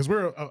to do? Because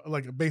we're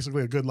like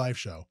basically a good life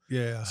show.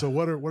 Yeah. So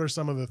what are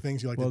some of the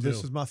things you like to do? Well,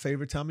 this is my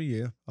favorite time of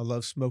year. I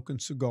love smoking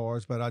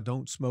cigars, but I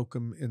don't smoke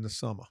them in the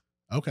summer.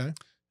 Okay.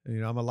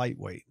 I'm a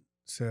lightweight,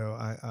 so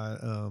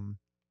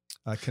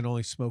I can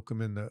only smoke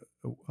them in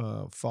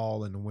the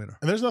fall and the winter.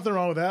 And there's nothing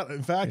wrong with that.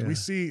 In fact, we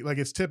see like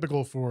it's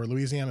typical for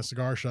Louisiana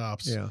cigar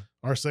shops. Yeah.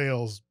 Our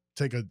sales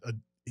take a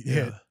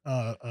hit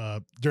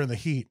during the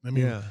heat. I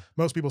mean,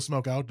 most people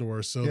smoke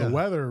outdoors, so the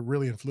weather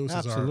really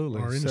influences our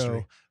industry.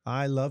 So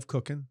I love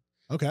cooking.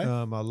 Okay.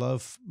 I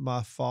love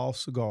my fall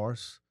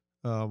cigars,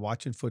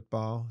 watching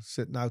football,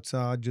 sitting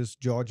outside, just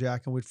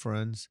jaw-jacking with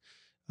friends,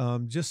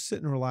 just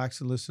sitting and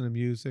relax and listen to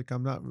music.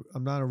 I'm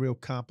not a real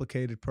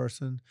complicated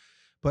person,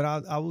 but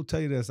I will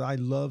tell you this: I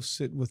love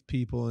sitting with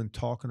people and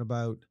talking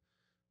about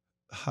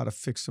how to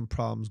fix some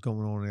problems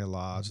going on in their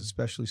lives,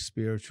 especially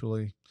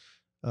spiritually.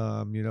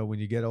 When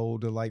you get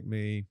older like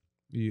me,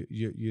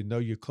 you know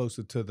you're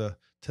closer to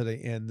the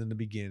end than the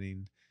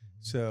beginning.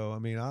 So I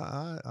mean,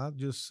 I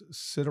just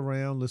sit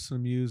around, listen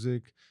to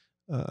music,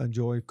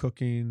 enjoy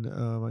cooking.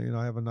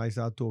 I have a nice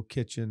outdoor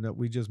kitchen that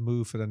we just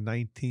moved for the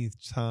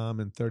 19th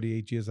time in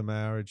 38 years of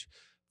marriage,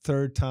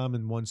 third time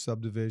in one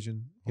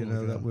subdivision.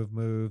 That we've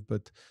moved.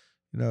 But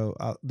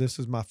this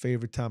is my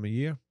favorite time of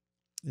year,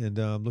 and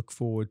look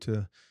forward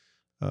to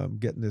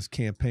getting this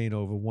campaign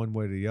over one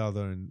way or the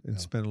other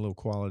and spend a little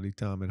quality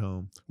time at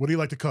home. What do you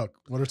like to cook?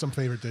 What are some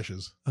favorite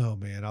dishes? Oh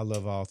man, I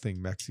love all things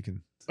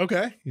Mexican.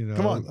 Okay,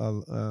 come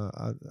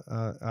on.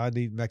 I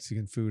eat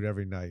Mexican food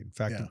every night. In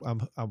fact,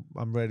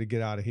 I'm ready to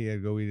get out of here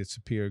and go eat at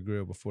Superior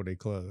Grill before they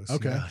close.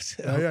 Okay,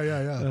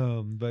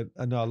 yeah. But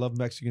I know I love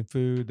Mexican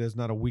food. There's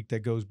not a week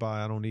that goes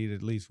by I don't eat it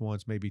at least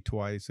once, maybe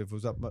twice. If it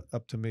was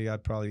up to me,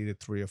 I'd probably eat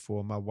it 3 or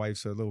 4. My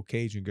wife's a little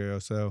Cajun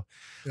girl, so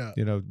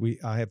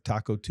I have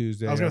Taco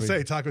Tuesday. I was going to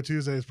say Taco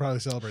Tuesday is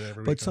probably celebrated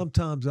every week. But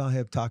sometimes I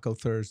have Taco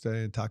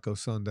Thursday and Taco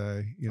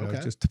Sunday.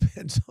 It just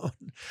depends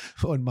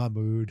on my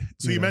mood.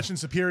 So you mentioned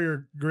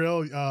Superior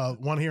Grill,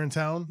 one here in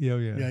town. Yeah.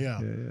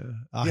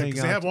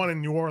 Because they have one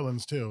in New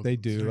Orleans too. They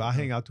do. I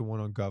hang out to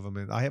one on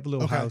Government. I have a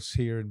little house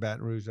here in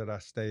Baton Rouge that I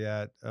stay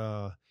at.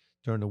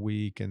 during the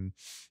week, and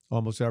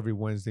almost every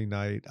Wednesday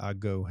night I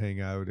go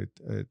hang out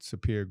at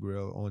Superior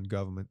Grill on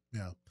Government.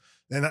 Yeah.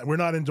 And we're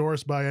not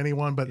endorsed by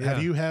anyone, but have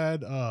Yeah. you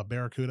had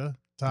Barracuda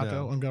Taco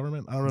No. on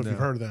Government? I don't know if you've No.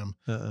 heard of them.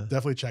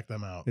 Definitely check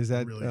them out. Is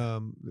that Really.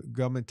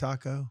 Government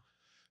Taco?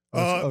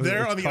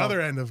 They're on the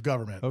other end of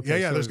Government. Okay,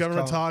 Yeah. so There's it's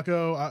Government called-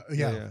 Taco.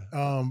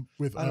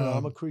 With I don't know.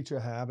 I'm a creature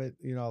of habit.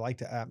 You know, I like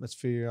the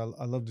atmosphere.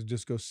 I love to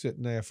just go sit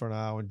in there for an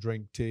hour and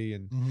drink tea,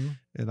 and mhm.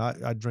 and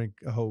I drink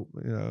a whole,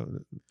 you know,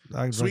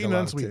 I drink Sweet a and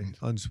lot of tea. unsweetened?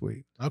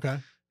 Unsweet. Okay.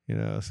 You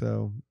know,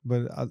 so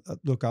but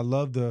look, I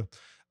love the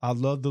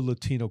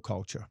Latino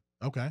culture.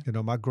 Okay. You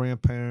know, my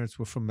grandparents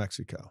were from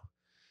Mexico,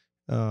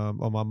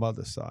 on my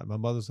mother's side. My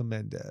mother's a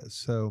Mendez,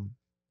 so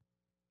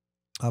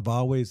I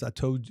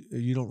told you,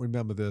 you don't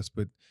remember this,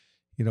 but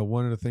you know,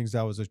 one of the things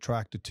I was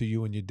attracted to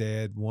you and your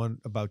dad, one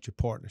about your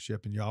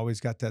partnership, and you always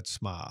got that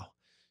smile,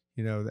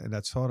 you know, and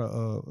that's sort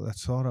of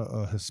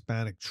a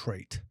Hispanic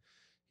trait,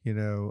 you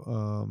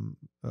know.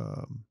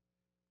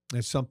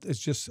 It's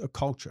just a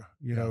culture,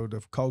 you know,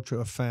 the culture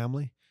of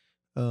family,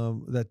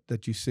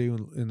 that you see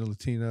in the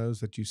Latinos,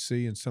 that you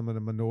see in some of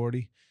the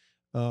minority.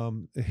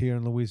 Here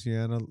in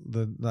Louisiana,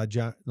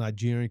 the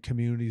Nigerian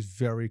community is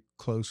very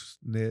close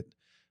knit,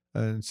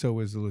 and so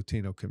is the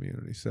Latino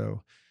community.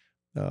 So,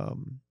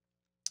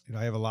 you know,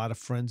 I have a lot of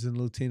friends in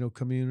the Latino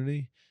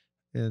community,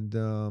 and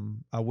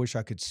I wish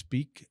I could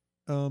speak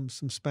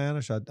some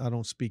Spanish. I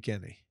don't speak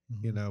any,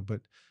 you know,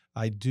 but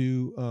I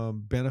do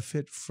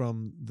benefit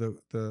from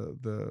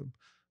the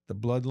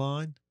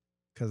bloodline,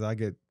 because I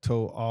get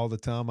told all the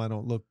time I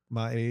don't look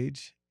my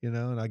age, you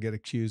know, and I get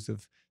accused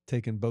of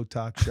taking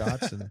Botox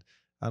shots, and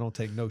I don't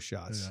take no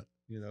shots,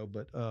 you know.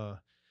 But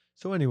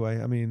so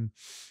anyway, I mean,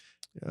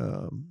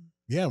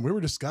 yeah, we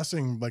were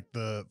discussing like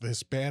the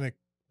Hispanic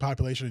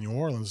population in New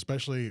Orleans,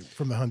 especially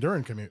from the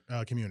Honduran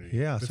community.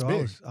 Yeah, it's so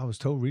big. I was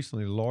told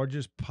recently the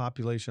largest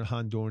population of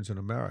Hondurans in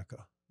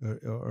America,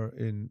 or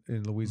in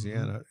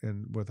Louisiana,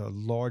 and with a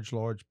large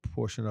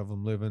portion of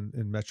them living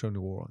in Metro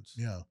New Orleans.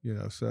 Yeah, you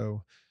know,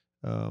 so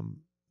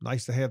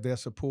nice to have their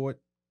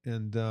support,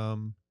 and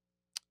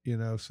you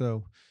know,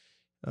 so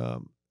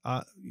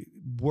I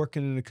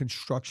working in the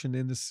construction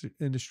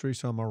industry,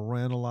 so I'm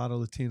around a lot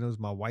of Latinos.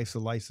 My wife's a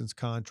licensed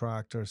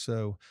contractor,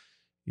 so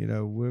you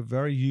know, we're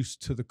very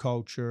used to the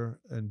culture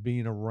and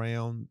being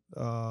around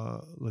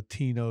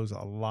Latinos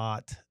a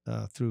lot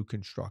through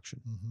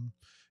construction. mm-hmm.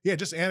 Yeah,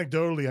 just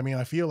anecdotally, I mean,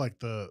 I feel like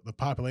the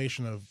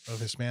population of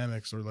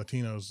Hispanics or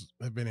Latinos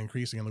have been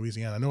increasing in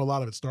Louisiana. I know a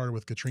lot of it started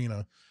with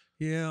Katrina.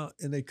 Yeah,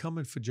 and they come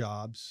in for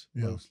jobs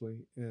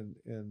mostly,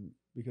 and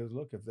because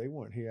look, if they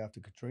weren't here after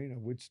Katrina,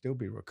 we'd still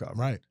be recovering.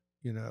 Right.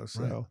 You know,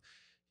 so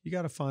you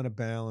got to find a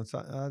balance.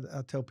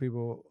 I tell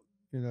people,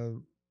 you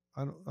know,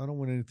 I don't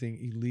want anything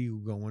illegal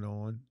going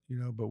on, you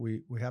know, but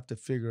we have to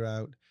figure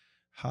out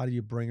how do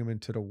you bring them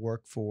into the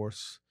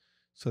workforce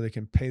so they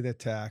can pay their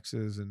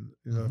taxes, and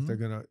you know, if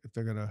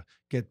they're gonna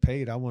get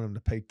paid, I want them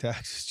to pay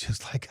taxes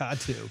just like I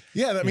do.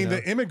 Yeah, I mean,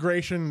 the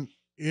immigration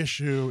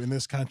issue in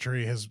this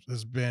country has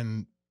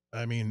been,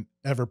 I mean,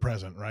 ever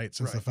present, right,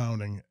 since the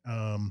founding.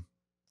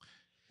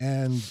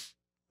 And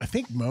I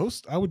think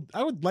I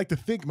would like to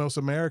think most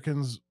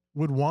Americans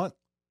would want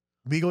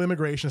legal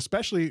immigration,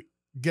 especially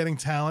getting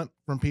talent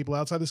from people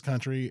outside this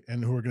country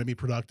and who are going to be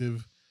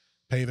productive,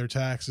 pay their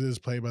taxes,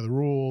 play by the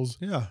rules.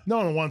 Yeah. No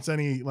one wants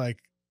any like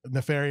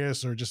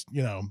nefarious or just,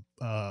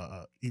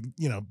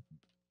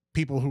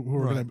 people who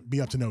are going to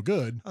be up to no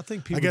good. I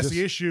think people, I guess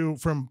the issue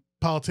from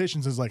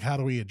politicians is like, how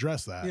do we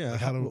address that? Yeah.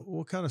 Like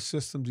what kind of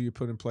system do you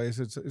put in place?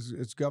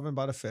 It's governed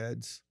by the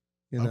feds.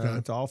 You know,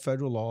 it's all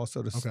federal law,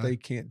 so the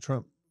state can't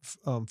trump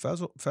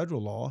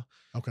federal law.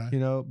 Okay. You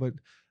know, but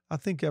I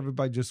think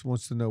everybody just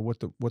wants to know what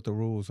the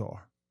rules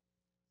are.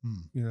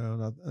 You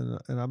know,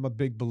 and I'm a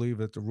big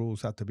believer that the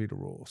rules have to be the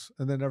rules,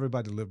 and then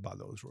everybody live by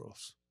those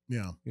rules.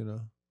 Yeah. You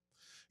know.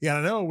 Yeah,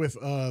 and I know with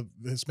the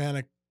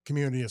Hispanic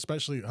community,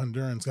 especially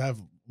Hondurans, I have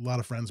a lot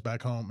of friends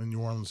back home in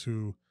New Orleans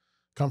who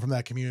come from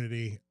that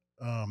community.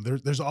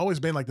 There's always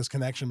been like this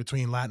connection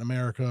between Latin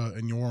America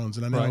and New Orleans,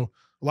 and I know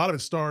a lot of it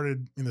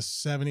started in the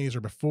 70s or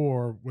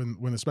before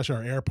when especially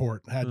our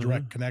airport had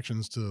direct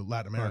connections to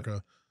Latin America.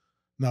 Right.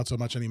 Not so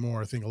much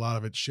anymore. I think a lot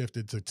of it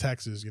shifted to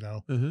Texas, you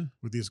know,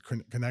 with these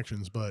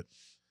connections. But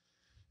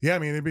yeah, I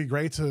mean, it'd be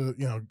great to,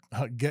 you know,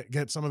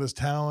 get some of this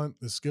talent,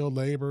 this skilled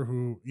labor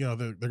who, you know,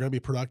 they're going to be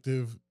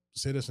productive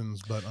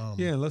citizens. But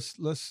yeah, let's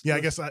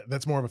I guess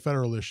that's more of a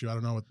federal issue. I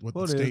don't know what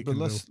the state can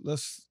do.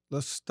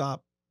 Let's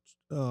stop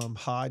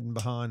hiding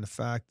behind the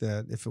fact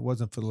that if it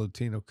wasn't for the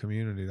Latino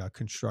community, our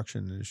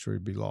construction industry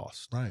would be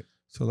lost. Right.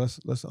 So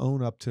let's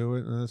own up to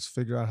it, and let's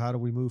figure out how do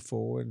we move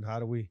forward, and how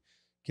do we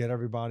get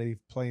everybody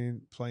playing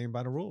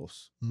by the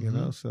rules. You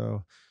know,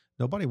 so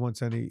nobody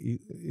wants any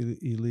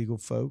illegal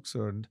folks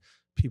or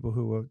people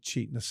who are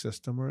cheating the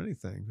system or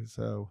anything.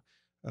 So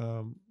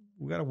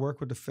we got to work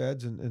with the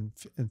feds and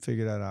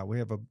figure that out. We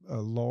have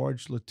a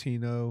large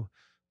Latino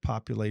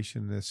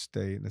population in this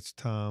state, and it's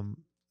time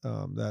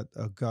that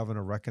a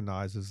governor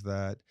recognizes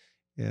that,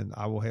 and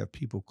I will have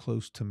people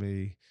close to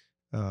me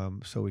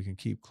so we can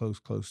keep close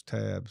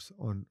tabs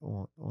on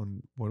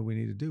what do we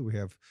need to do. We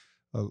have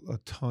a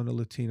ton of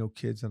Latino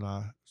kids in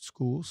our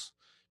schools,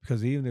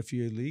 because even if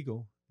you're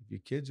illegal, if your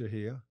kids are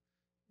here,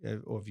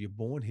 or if you're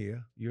born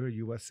here, you're a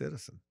U.S.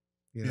 citizen,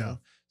 you know?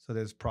 So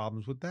there's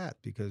problems with that,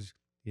 because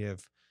you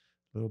have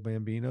little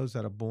bambinos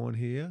that are born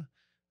here,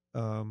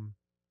 and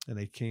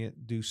they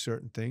can't do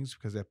certain things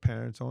because their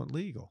parents aren't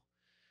legal.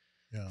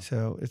 Yeah.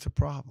 So it's a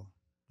problem.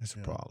 It's a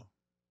problem.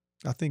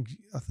 I think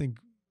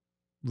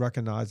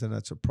recognizing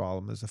that's a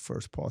problem is the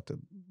first part to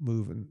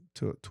moving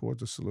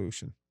towards a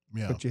solution.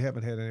 Yeah. But you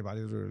haven't had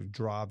anybody to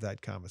drive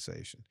that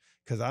conversation,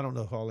 because I don't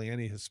know hardly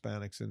any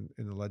Hispanics in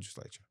the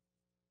legislature.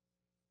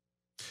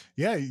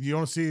 Yeah, you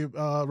don't see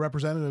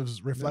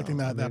representatives reflecting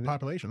that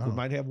population. Huh? We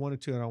might have one or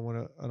two. I don't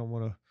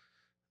want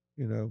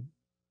to,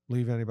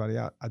 leave anybody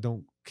out.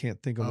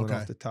 Can't think of one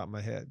off the top of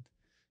my head.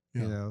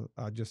 Yeah.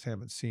 I just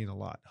haven't seen a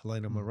lot.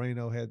 Helena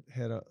Moreno had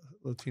a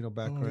Latino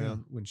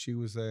background when she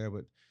was there,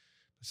 but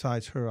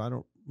besides her, I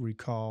don't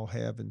recall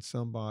having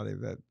somebody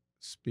that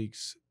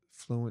speaks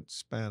fluent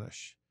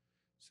Spanish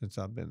since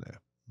I've been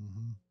there.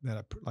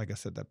 That, like I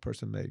said, that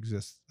person may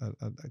exist.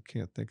 I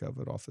can't think of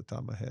it off the top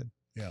of my head.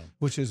 Yeah,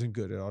 which isn't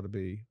good. It ought to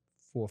be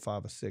 4,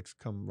 5, or 6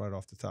 come right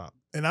off the top.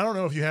 And I don't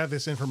know if you have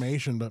this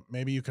information, but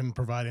maybe you can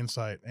provide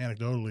insight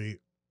anecdotally.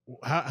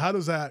 How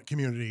does that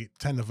community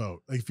tend to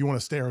vote? Like, if you want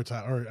to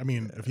stereotype, or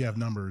if you have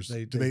numbers,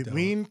 do they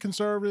lean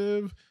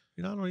conservative?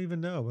 I don't even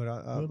know, but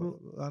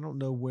I don't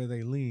know where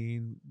they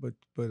lean, but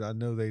I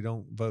know they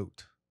don't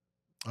vote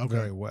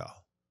very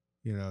well.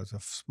 It's a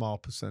small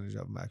percentage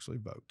of them actually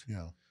vote.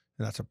 Yeah,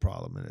 and that's a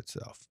problem in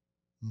itself.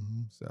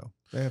 So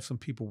they have some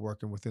people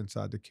working with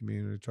inside the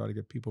community to try to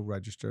get people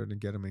registered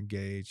and get them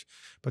engaged.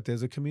 But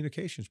there's a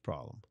communications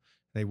problem.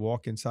 They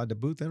walk inside the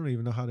booth, they don't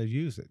even know how to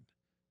use it.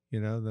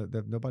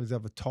 Nobody's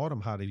ever taught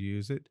them how to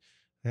use it.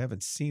 They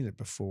haven't seen it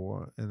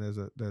before, and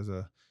there's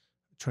a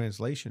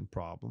translation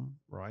problem,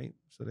 right?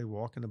 So they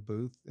walk in the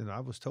booth, and I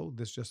was told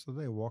this just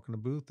today. Walk in the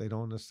booth, they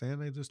don't understand,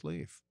 they just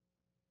leave.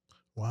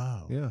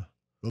 Wow. Yeah.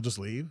 They'll just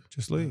leave?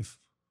 Just leave.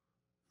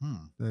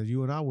 Now,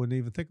 you and I wouldn't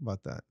even think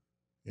about that.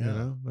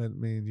 Yeah. I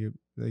mean,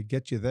 they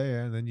get you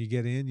there, and then you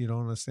get in, you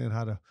don't understand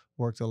how to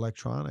work the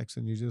electronics,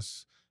 and you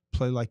just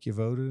play like you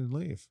voted and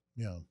leave.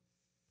 Yeah.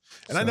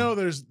 And I know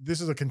this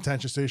is a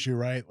contentious issue,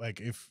 right? Like,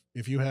 if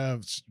you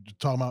have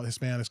talking about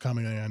Hispanics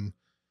coming in,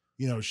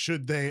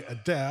 should they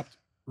adapt,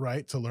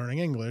 right, to learning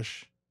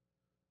English,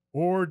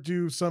 or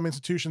do some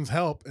institutions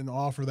help and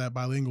offer that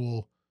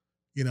bilingual,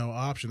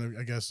 option?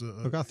 I guess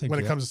look, I think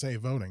when it comes to, say,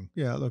 voting.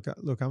 Yeah. Look,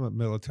 I'm a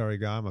military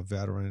guy. I'm a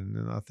veteran,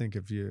 and I think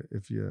if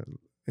you're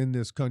in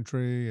this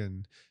country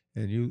and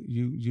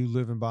you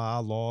living by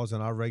our laws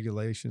and our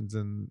regulations,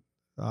 and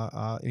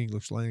our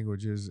English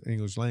language is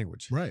English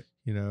language. Right.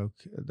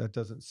 That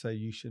doesn't say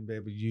you shouldn't be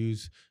able to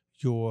use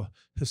your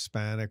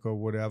Hispanic or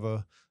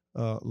whatever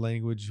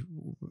language,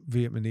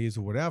 Vietnamese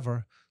or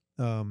whatever.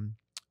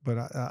 But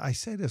I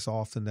say this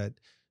often, that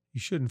you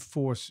shouldn't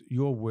force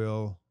your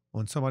will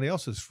on somebody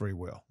else's free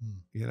will.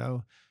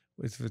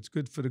 If it's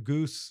good for the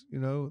goose,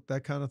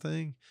 that kind of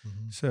thing.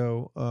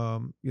 So,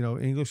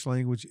 English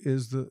language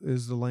is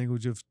the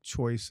language of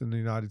choice in the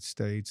United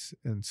States,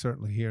 and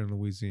certainly here in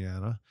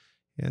Louisiana.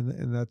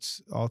 And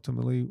that's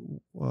ultimately,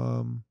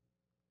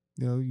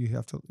 you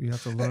have to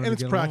learn. And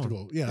it's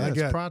practical. Yeah,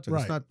 it's practical.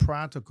 Right. It's not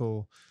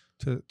practical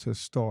to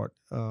start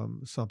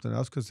something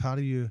else, because how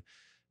do you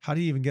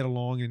even get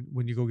along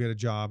when you go get a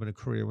job and a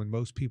career when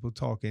most people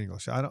talk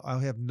English? I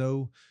have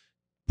no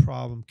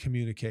problem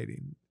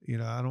communicating.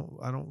 I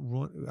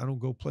don't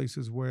go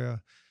places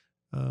where,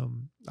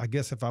 I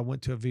guess if I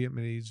went to a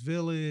Vietnamese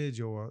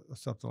village or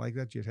something like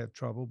that, you'd have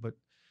trouble. But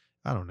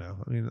I don't know.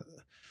 I mean,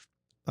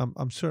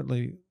 I'm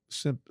certainly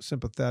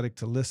sympathetic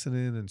to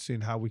listening and seeing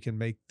how we can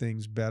make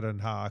things better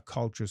and how our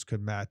cultures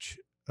could match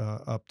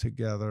up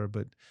together.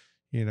 But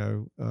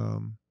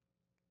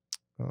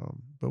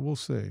but we'll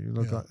see.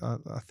 Look,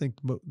 I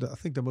think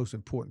the most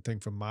important thing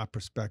from my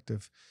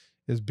perspective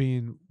is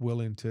being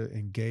willing to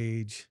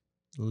engage,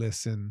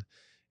 listen,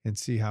 and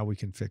see how we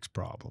can fix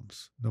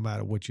problems, no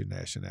matter what your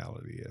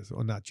nationality is,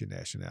 or not your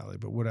nationality,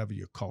 but whatever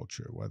your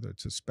culture, whether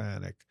it's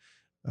Hispanic,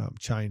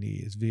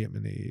 Chinese,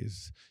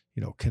 Vietnamese,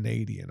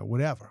 Canadian, or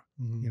whatever.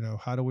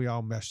 How do we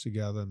all mesh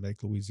together and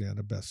make Louisiana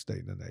the best state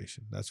in the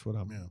nation? That's what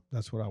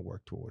that's what I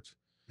work towards.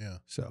 Yeah.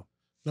 So,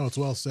 no, it's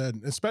well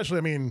said.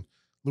 Especially,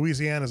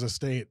 Louisiana as a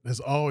state has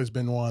always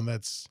been one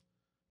that's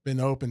been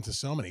open to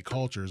so many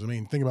cultures.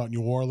 Think about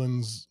New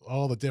Orleans,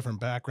 all the different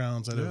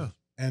backgrounds that have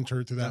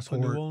entered through that port. That's what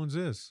New Orleans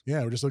is.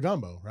 Yeah, we're just a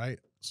gumbo, right?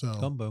 So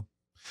gumbo.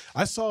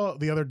 I saw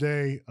the other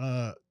day,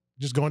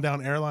 just going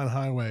down Airline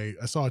Highway,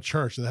 I saw a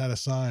church that had a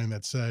sign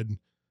that said,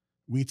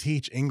 "We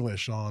teach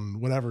English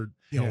on whatever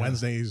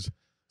Wednesdays."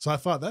 So I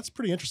thought that's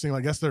pretty interesting. I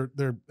guess they're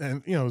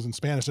and it was in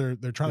Spanish.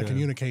 They're trying to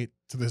communicate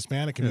to the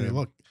Hispanic community.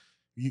 Look,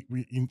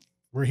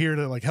 we're here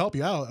to help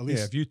you out. At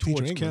least, if you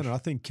towards Kenner, I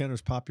think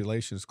Kenner's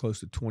population is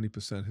close to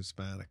 20%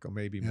 Hispanic, or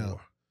maybe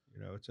more.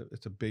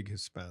 It's a big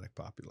Hispanic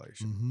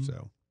population.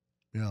 So,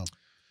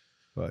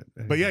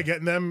 But yeah,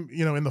 getting them,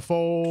 in the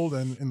fold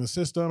and in the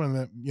system, and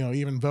that,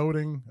 even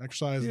voting,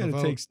 exercise the it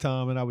vote. takes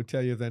time. And I would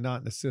tell you, if they're not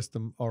in the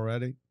system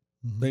already,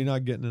 they're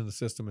not getting in the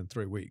system in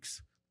 3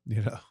 weeks.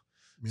 Yeah.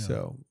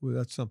 So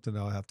that's something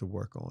I'll have to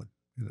work on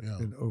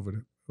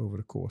over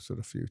the course of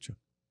the future.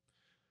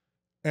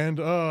 And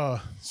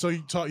so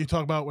you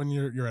talk about when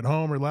you're at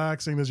home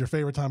relaxing. This is your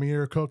favorite time of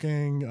year,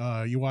 cooking.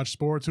 You watch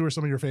sports. Who are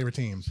some of your favorite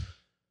teams?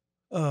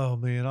 Oh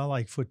man, I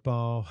like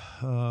football.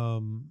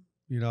 I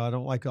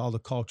don't like all the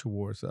culture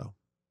wars though.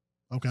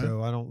 Okay.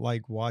 So I don't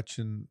like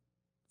watching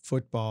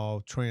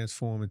football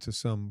transform into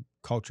some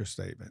culture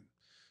statement.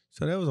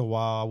 So there was a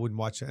while I wouldn't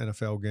watch the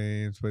NFL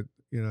games, but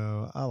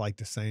I like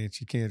the Saints.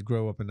 You can't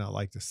grow up and not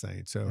like the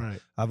Saints. So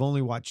I've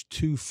only watched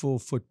 2 full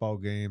football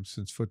games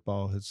since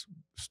football has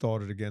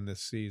started again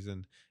this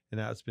season, and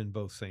that's been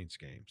both Saints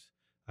games.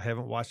 I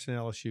haven't watched an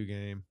LSU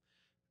game.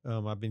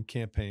 I've been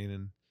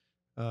campaigning.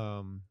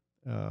 I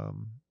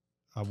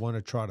want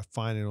to try to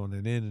find it on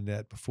an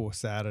internet before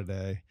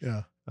Saturday.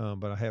 Yeah.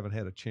 But I haven't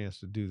had a chance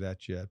to do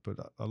that yet. But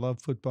I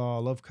love football.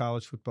 I love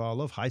college football. I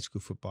love high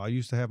school football. I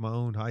used to have my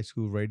own high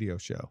school radio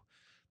show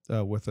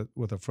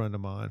with a friend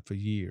of mine for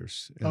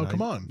years. And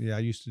come on. Yeah, I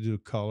used to do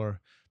color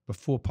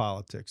before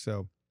politics.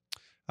 So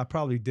I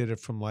probably did it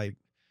from like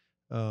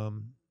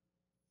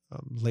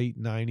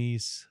late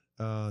 90s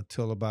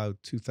till about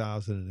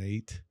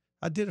 2008.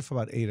 I did it for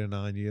about 8 or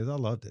 9 years. I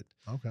loved it.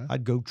 Okay.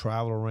 I'd go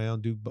travel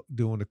around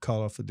doing the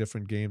color for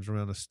different games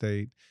around the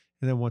state.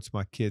 And then once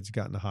my kids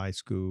got into high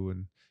school,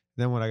 and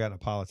then when I got into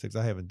politics,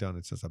 I haven't done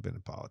it since I've been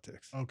in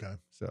politics. Okay.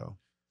 So,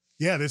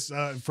 yeah, this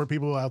for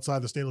people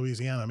outside the state of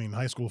Louisiana, I mean,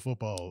 high school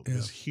football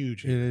is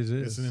huge. It is.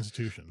 It's an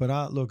institution. But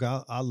I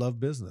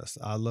love business.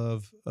 I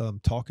love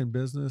talking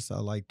business. I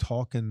like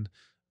talking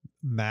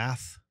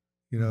math.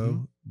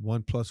 1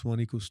 +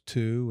 1 =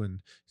 2,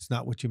 and it's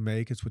not what you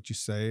make, it's what you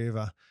save.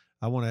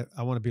 I want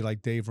to be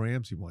like Dave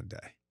Ramsey one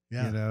day.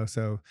 Yeah.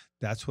 So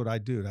that's what I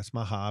do. That's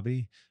my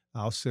hobby.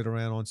 I'll sit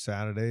around on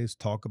Saturdays,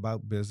 talk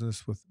about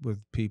business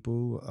with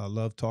people. I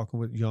love talking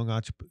with young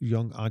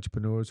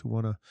entrepreneurs who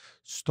want to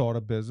start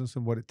a business,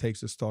 and what it takes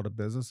to start a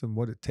business, and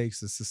what it takes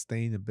to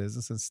sustain a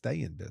business and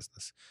stay in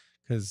business.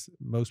 Because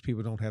most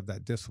people don't have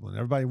that discipline.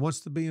 Everybody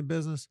wants to be in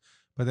business,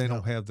 but they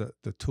don't have the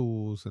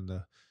tools and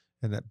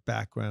that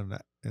background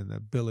and the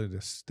ability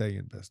to stay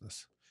in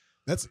business.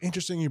 That's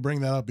interesting you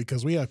bring that up,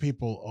 because we have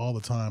people all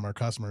the time, our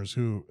customers,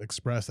 who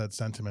express that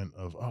sentiment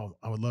of, oh,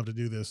 I would love to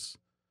do this,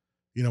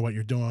 what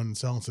you're doing,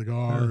 selling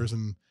cigars.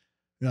 And,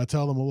 I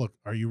tell them, well, look,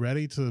 are you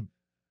ready to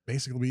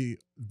basically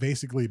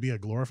be a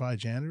glorified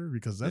janitor?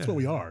 Because that's what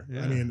we are.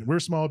 Yeah. I mean, we're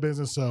small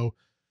business. So,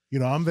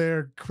 I'm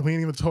there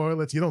cleaning the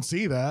toilets. You don't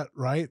see that,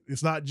 right?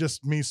 It's not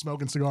just me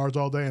smoking cigars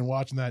all day and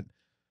watching that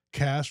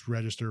cash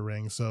register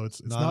ring. So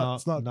it's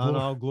not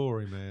all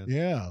glory, man.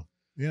 Yeah.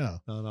 Yeah.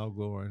 Not all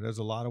glory. There's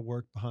a lot of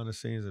work behind the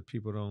scenes that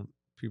people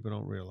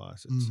don't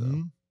realize it.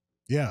 So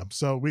yeah.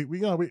 So we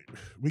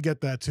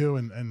get that too.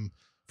 And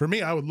for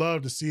me, I would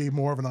love to see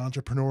more of an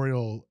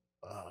entrepreneurial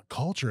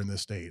culture in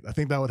this state. I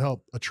think that would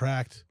help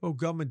attract. Well,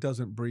 government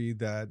doesn't breed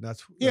that. And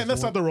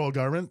that's not the role of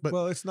government.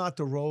 But it's not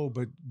the role,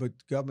 but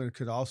government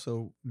could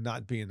also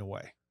not be in the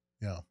way.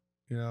 Yeah.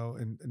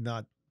 And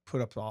not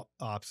put up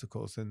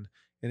obstacles, and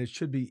it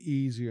should be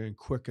easier and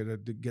quicker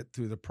to get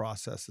through the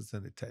processes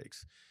than it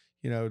takes.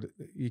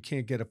 You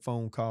can't get a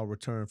phone call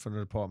returned from the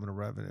Department of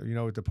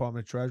Revenue,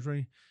 Department of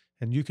Treasury,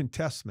 and you can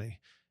test me.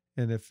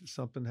 And if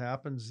something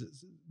happens,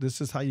 this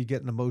is how you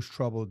get in the most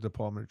trouble with the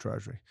Department of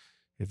Treasury.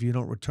 If you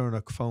don't return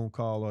a phone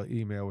call or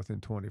email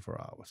within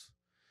 24 hours.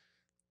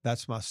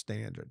 That's my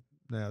standard.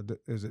 Now,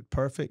 is it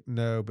perfect?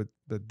 No, but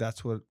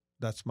that's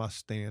my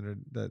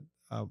standard that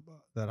I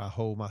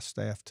hold my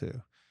staff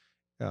to,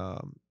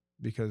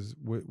 because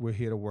we're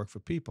here to work for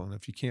people. And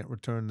if you can't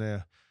return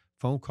their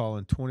phone call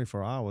in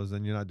 24 hours,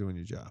 then you're not doing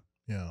your job.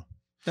 Yeah.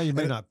 Now, you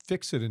may not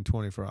fix it in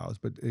 24 hours,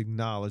 but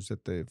acknowledge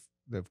that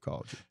they've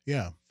called you.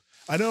 Yeah.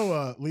 I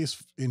know, at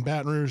least in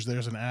Baton Rouge,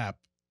 there's an app.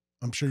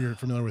 I'm sure you're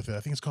familiar with it. I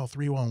think it's called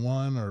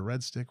 311 or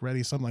Red Stick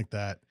Ready, something like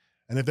that.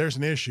 And if there's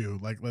an issue,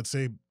 like let's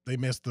say they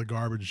missed the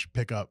garbage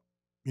pickup,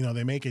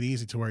 they make it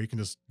easy to where you can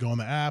just go on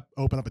the app,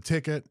 open up a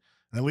ticket,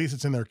 and at least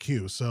it's in their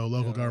queue. So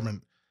local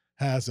government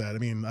has that. I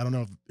mean, I don't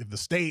know if the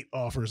state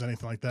offers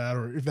anything like that,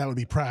 or if that would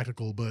be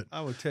practical, but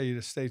I would tell you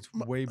the state's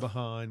way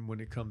behind when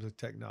it comes to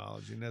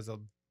technology, and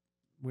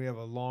we have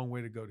a long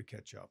way to go to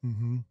catch up.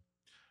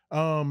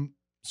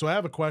 So I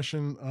have a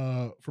question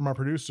from our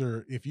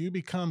producer. If you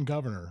become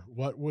governor,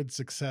 what would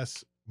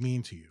success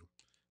mean to you?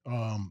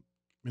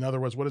 In other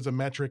words, what is a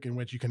metric in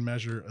which you can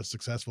measure a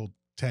successful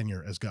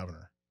tenure as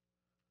governor?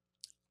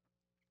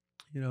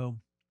 I'm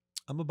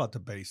about the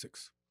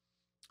basics.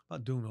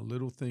 About doing the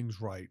little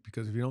things right,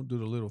 because if you don't do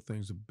the little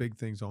things, the big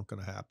things aren't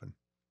going to happen.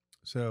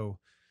 So,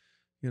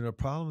 the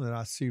problem that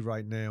I see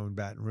right now in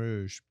Baton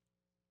Rouge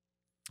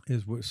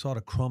is we're sort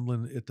of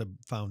crumbling at the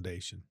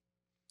foundation.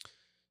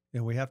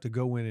 And we have to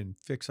go in and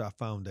fix our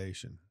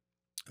foundation,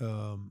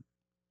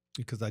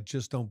 because I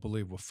just don't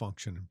believe we're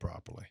functioning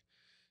properly.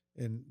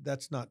 And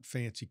that's not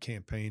fancy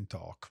campaign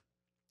talk,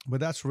 but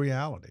that's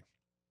reality.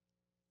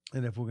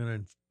 And if we're going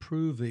to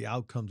improve the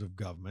outcomes of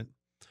government,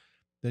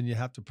 then you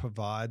have to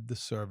provide the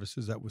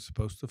services that we're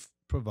supposed to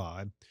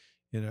provide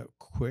in a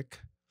quick,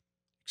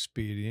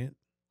 expedient,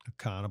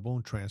 accountable,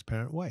 and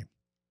transparent way.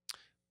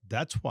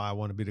 That's why I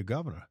want to be the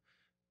governor.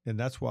 And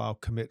that's why I'll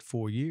commit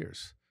 4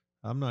 years.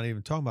 I'm not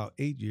even talking about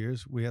 8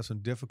 years. We have some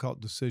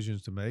difficult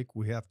decisions to make.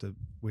 We have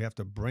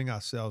to bring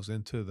ourselves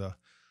into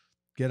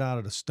get out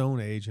of the Stone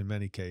Age in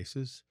many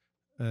cases.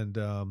 And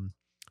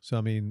so,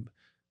 I mean,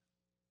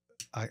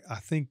 I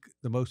think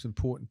the most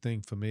important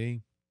thing for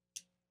me,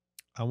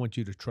 I want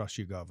you to trust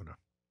your governor.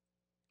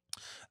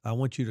 I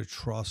want you to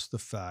trust the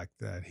fact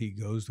that he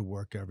goes to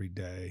work every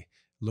day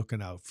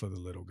looking out for the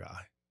little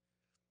guy.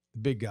 The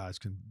big guys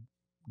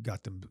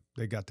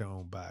they got their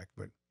own back,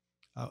 but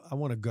I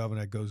want a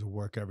governor that goes to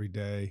work every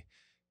day,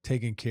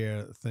 taking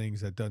care of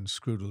things that doesn't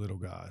screw the little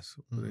guys.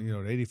 Mm-hmm. You know,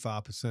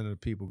 85% of the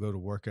people go to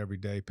work every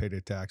day, pay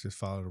their taxes,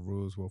 follow the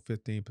rules. Well,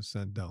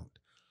 15% don't.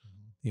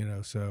 Mm-hmm. You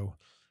know, so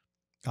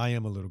I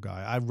am a little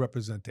guy. I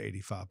represent the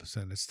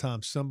 85%. It's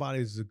time somebody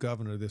is the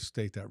governor of this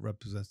state that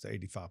represents the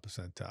 85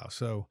 percentile.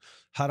 So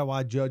how do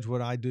I judge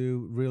what I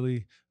do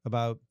really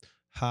about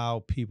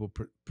how people,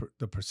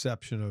 the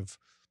perception of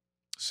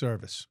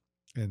service?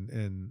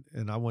 And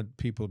I want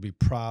people to be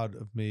proud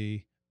of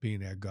me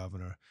being their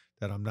governor,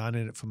 that I'm not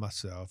in it for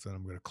myself, that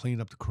I'm going to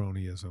clean up the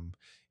cronyism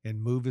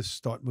and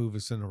start moving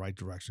us in the right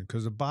direction.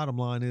 Because the bottom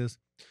line is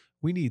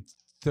we need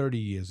 30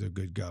 years of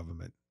good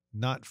government,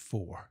 not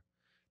 4.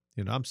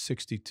 You know, I'm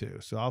 62,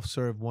 so I'll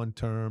serve one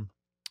term,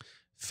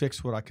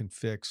 fix what I can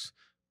fix,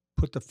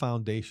 put the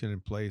foundation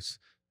in place,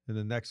 and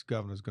the next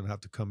governor is going to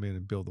have to come in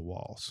and build the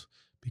walls.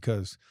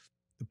 Because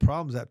the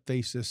problems that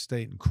face this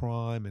state in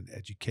crime and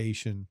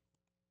education,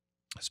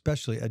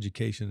 especially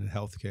education and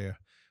healthcare,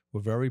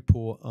 we're very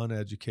poor,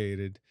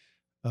 uneducated,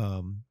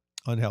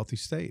 unhealthy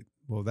state.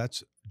 Well,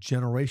 that's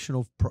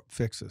generational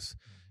fixes.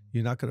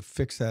 You're not going to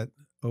fix that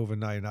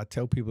overnight. And I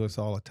tell people this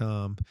all the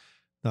time,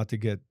 not to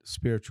get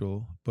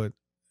spiritual, but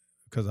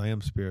because I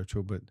am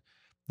spiritual, but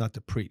not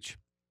to preach.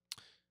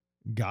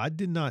 God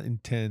did not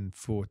intend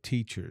for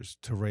teachers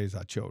to raise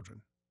our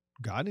children.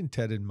 God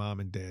intended mom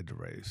and dad to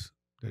raise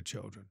their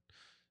children.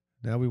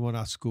 Now we want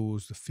our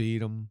schools to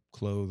feed them,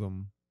 clothe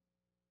them,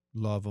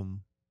 love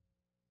them,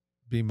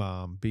 be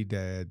mom, be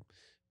dad,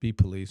 be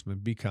policeman,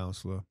 be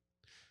counselor,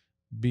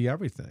 be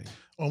everything.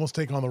 Almost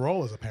take on the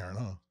role as a parent,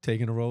 huh?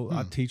 Taking a role.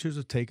 Our teachers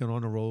are taking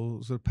on the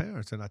roles of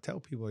parents. And I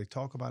tell people, they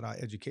talk about our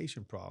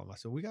education problem. I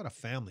said, we got a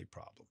family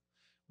problem.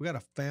 We got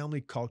a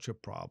family culture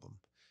problem.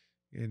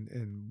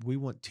 And we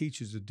want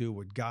teachers to do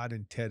what God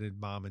intended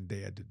mom and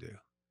dad to do.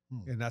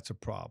 And that's a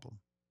problem,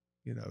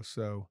 you know.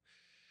 So,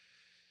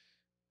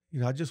 you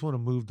know, I just want to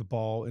move the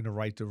ball in the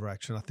right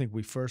direction. I think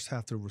we first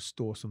have to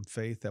restore some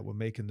faith that we're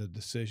making the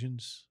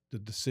decisions. The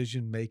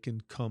decision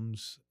making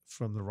comes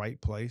from the right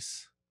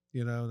place.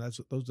 You know,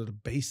 those are the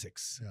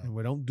basics. Yeah. And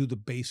we don't do the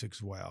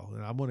basics well.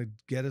 And I want to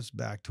get us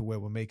back to where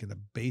we're making the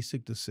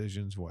basic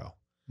decisions well.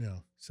 Yeah.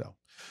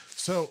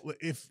 So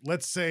if,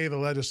 let's say, the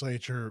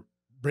legislature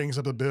brings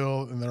up a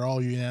bill and they're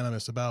all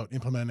unanimous about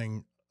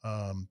implementing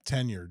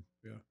tenured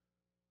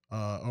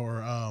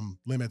or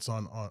limits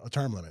on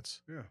term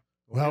limits. Yeah.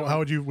 Well, how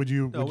would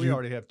you? No, we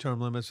already have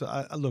term limits.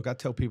 Look, I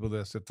tell people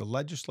this: if the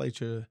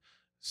legislature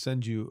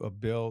sends you a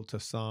bill to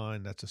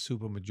sign that's a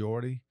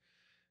supermajority,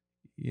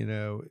 you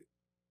know,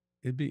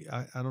 it'd be.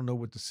 I don't know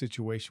what the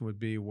situation would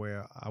be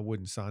where I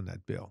wouldn't sign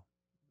that bill.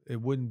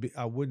 It wouldn't be.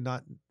 I would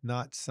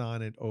not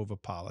sign it over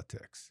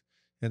politics,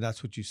 and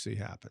that's what you see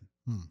happen.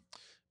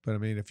 But I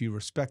mean, if you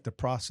respect the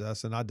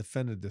process, and I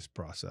defended this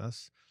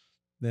process,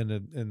 then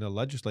the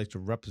legislature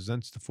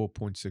represents the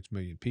 4.6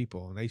 million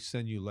people, and they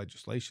send you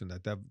legislation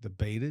that they've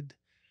debated,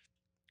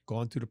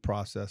 gone through the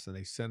process, and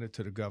they send it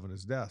to the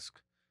governor's desk.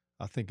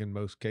 I think in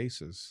most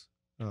cases,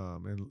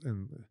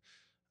 and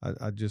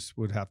I just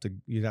would have to,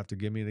 you'd have to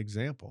give me an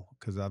example,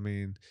 because I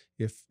mean,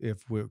 if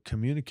we're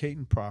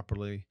communicating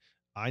properly,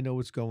 I know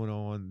what's going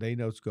on, they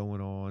know what's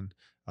going on.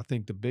 I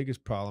think the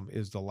biggest problem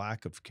is the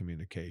lack of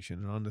communication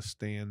and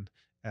understand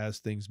as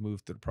things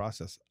move through the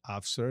process.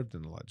 I've served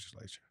in the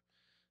legislature.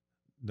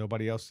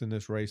 Nobody else in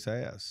this race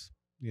has,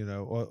 you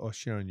know, or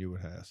Sharon Hewitt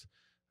has.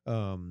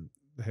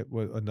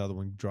 Another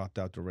one dropped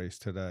out the race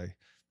today.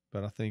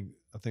 But I think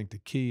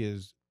the key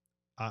is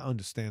I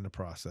understand the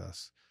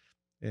process.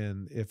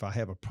 And if I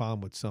have a problem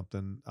with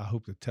something, I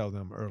hope to tell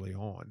them early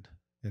on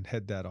and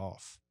head that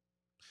off.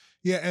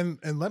 Yeah,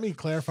 and let me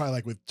clarify,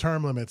 like with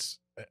term limits,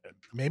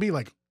 maybe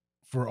like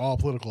for all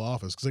political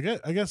office, because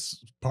I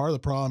guess part of the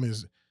problem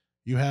is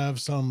you have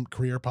some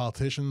career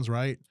politicians,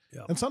 right?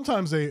 Yeah. And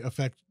sometimes they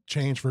affect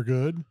change for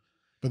good,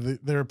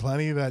 but there are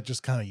plenty that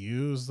just kind of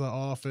use the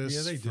office.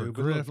 Yeah, they do.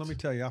 But look, let me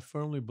tell you, I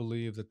firmly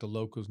believe that the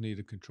locals need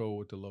to control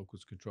what the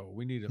locals control.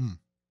 We need to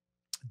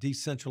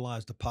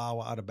decentralize the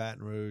power out of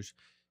Baton Rouge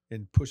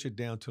and push it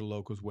down to the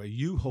locals, where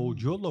you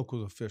hold your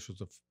local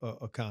officials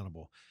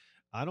accountable.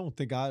 I don't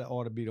think I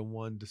ought to be the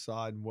one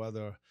deciding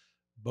whether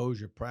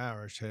Bossier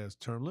Parish has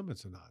term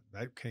limits or not.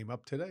 That came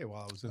up today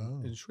while I was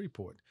in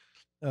Shreveport.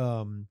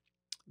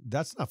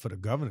 that's not for the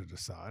governor to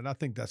decide. I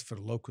think that's for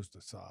the locals to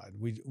decide.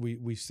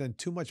 We send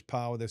too much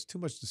power. There's too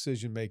much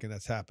decision making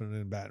that's happening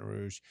in Baton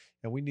Rouge,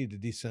 and we need to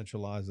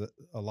decentralize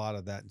a lot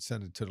of that and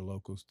send it to the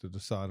locals to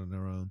decide on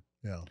their own.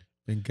 Yeah,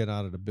 and get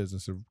out of the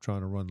business of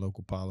trying to run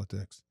local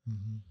politics.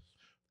 Mm-hmm.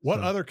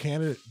 What other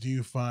candidate do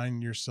you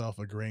find yourself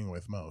agreeing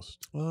with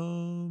most?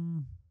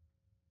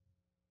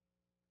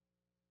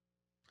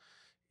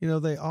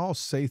 They all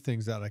say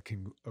things that I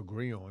can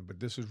agree on, but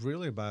this is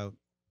really about,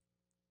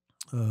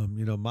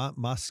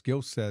 my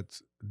skill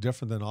set's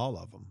different than all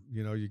of them.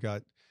 You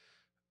got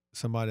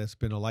somebody that's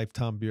been a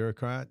lifetime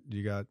bureaucrat.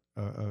 You got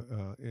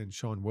and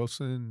Sean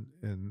Wilson,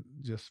 and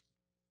just,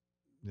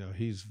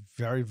 he's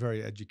very,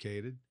 very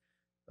educated.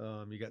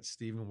 You got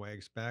Stephen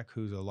Wagsback,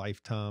 who's a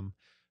lifetime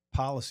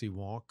policy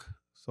wonk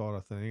sort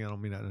of thing. I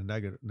don't mean that in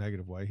a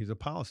negative way. He's a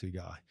policy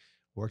guy.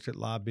 Worked at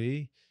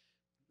Lobby,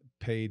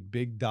 paid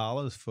big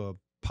dollars for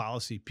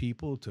policy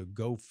people to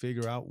go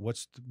figure out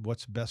what's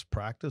best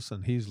practice,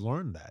 and he's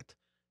learned that.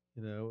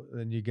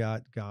 Then you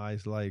got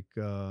guys like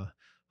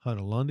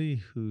Hunter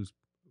Lundy, who's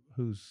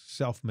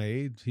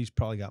self-made. He's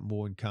probably got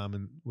more in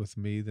common with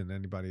me than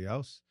anybody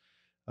else.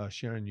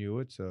 Sharon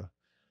Hewitt's a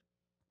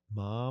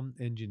mom,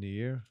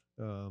 engineer,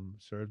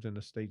 served in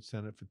the state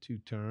senate for 2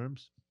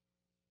 terms.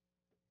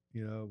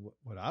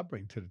 What I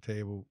bring to the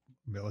table,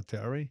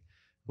 military.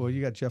 Well,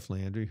 you got Jeff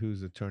Landry,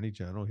 who's attorney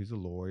general. He's a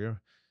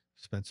lawyer.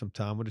 Spent some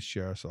time with the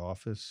sheriff's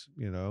office,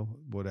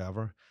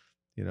 whatever.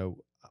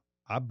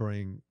 I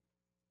bring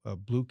a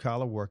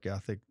blue-collar work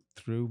ethic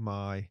through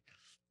my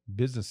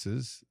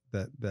businesses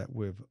that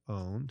we've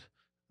owned.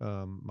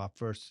 My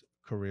first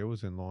career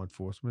was in law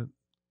enforcement.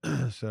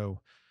 So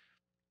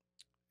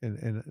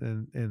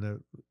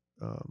in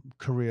a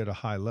career at a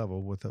high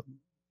level with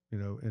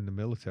in the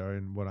military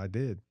and what I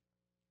did.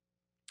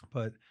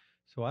 But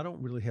so I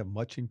don't really have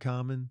much in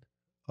common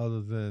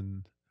other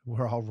than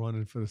we're all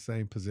running for the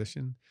same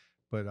position,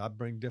 but I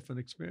bring different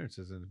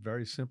experiences. And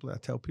very simply, I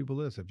tell people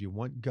this: if you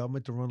want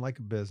government to run like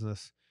a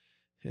business,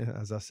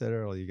 as I said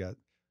earlier, you got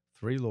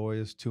 3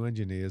 lawyers, 2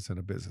 engineers, and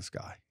a business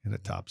guy in the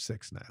top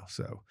 6 now.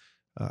 So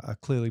I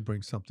clearly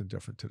bring something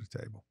different to the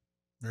table.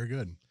 Very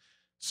good.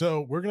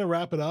 So we're going to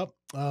wrap it up.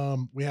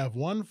 We have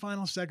one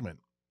final segment.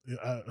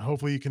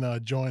 Hopefully you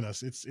can join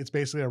us. It's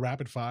basically a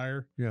rapid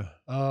fire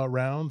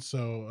round.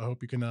 So I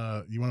hope you can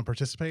you want to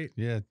participate?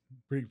 Yeah.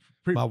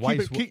 My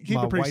wife's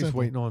simple.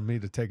 Waiting on me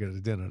to take her to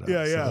dinner.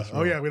 Though, yeah.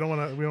 So yeah. We don't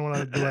want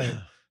to delay it.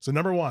 So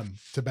number 1,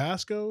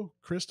 Tabasco,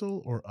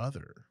 Crystal, or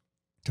other?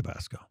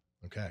 Tabasco.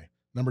 Okay.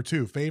 Number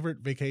 2, favorite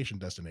vacation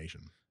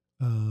destination?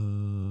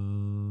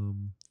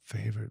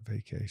 Favorite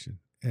vacation.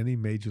 Any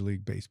Major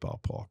League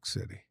Baseball park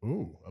city.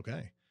 Ooh,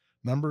 okay.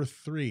 Number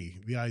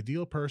 3, the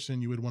ideal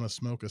person you would want to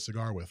smoke a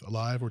cigar with,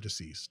 alive or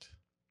deceased?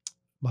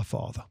 My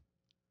father.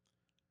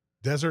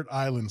 Desert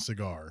Island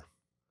cigar,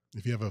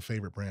 if you have a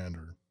favorite brand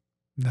or...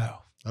 No.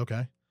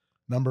 Okay.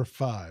 Number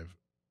 5,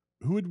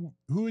 who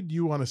would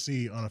you want to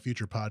see on a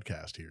future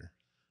podcast here?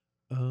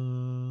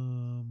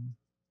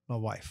 My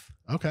wife.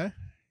 Okay.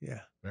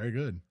 Yeah. Very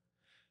good.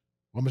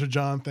 Well, Mr.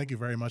 John, thank you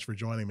very much for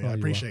joining me. I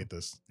appreciate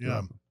this.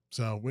 Yeah.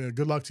 So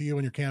good luck to you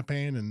in your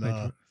campaign,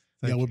 and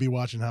we'll be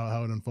watching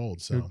how it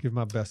unfolds. So give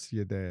my best to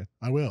your dad.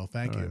 I will.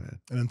 Thank you. Right,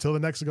 and until the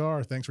next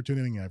cigar, thanks for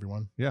tuning in,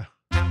 everyone. Yeah.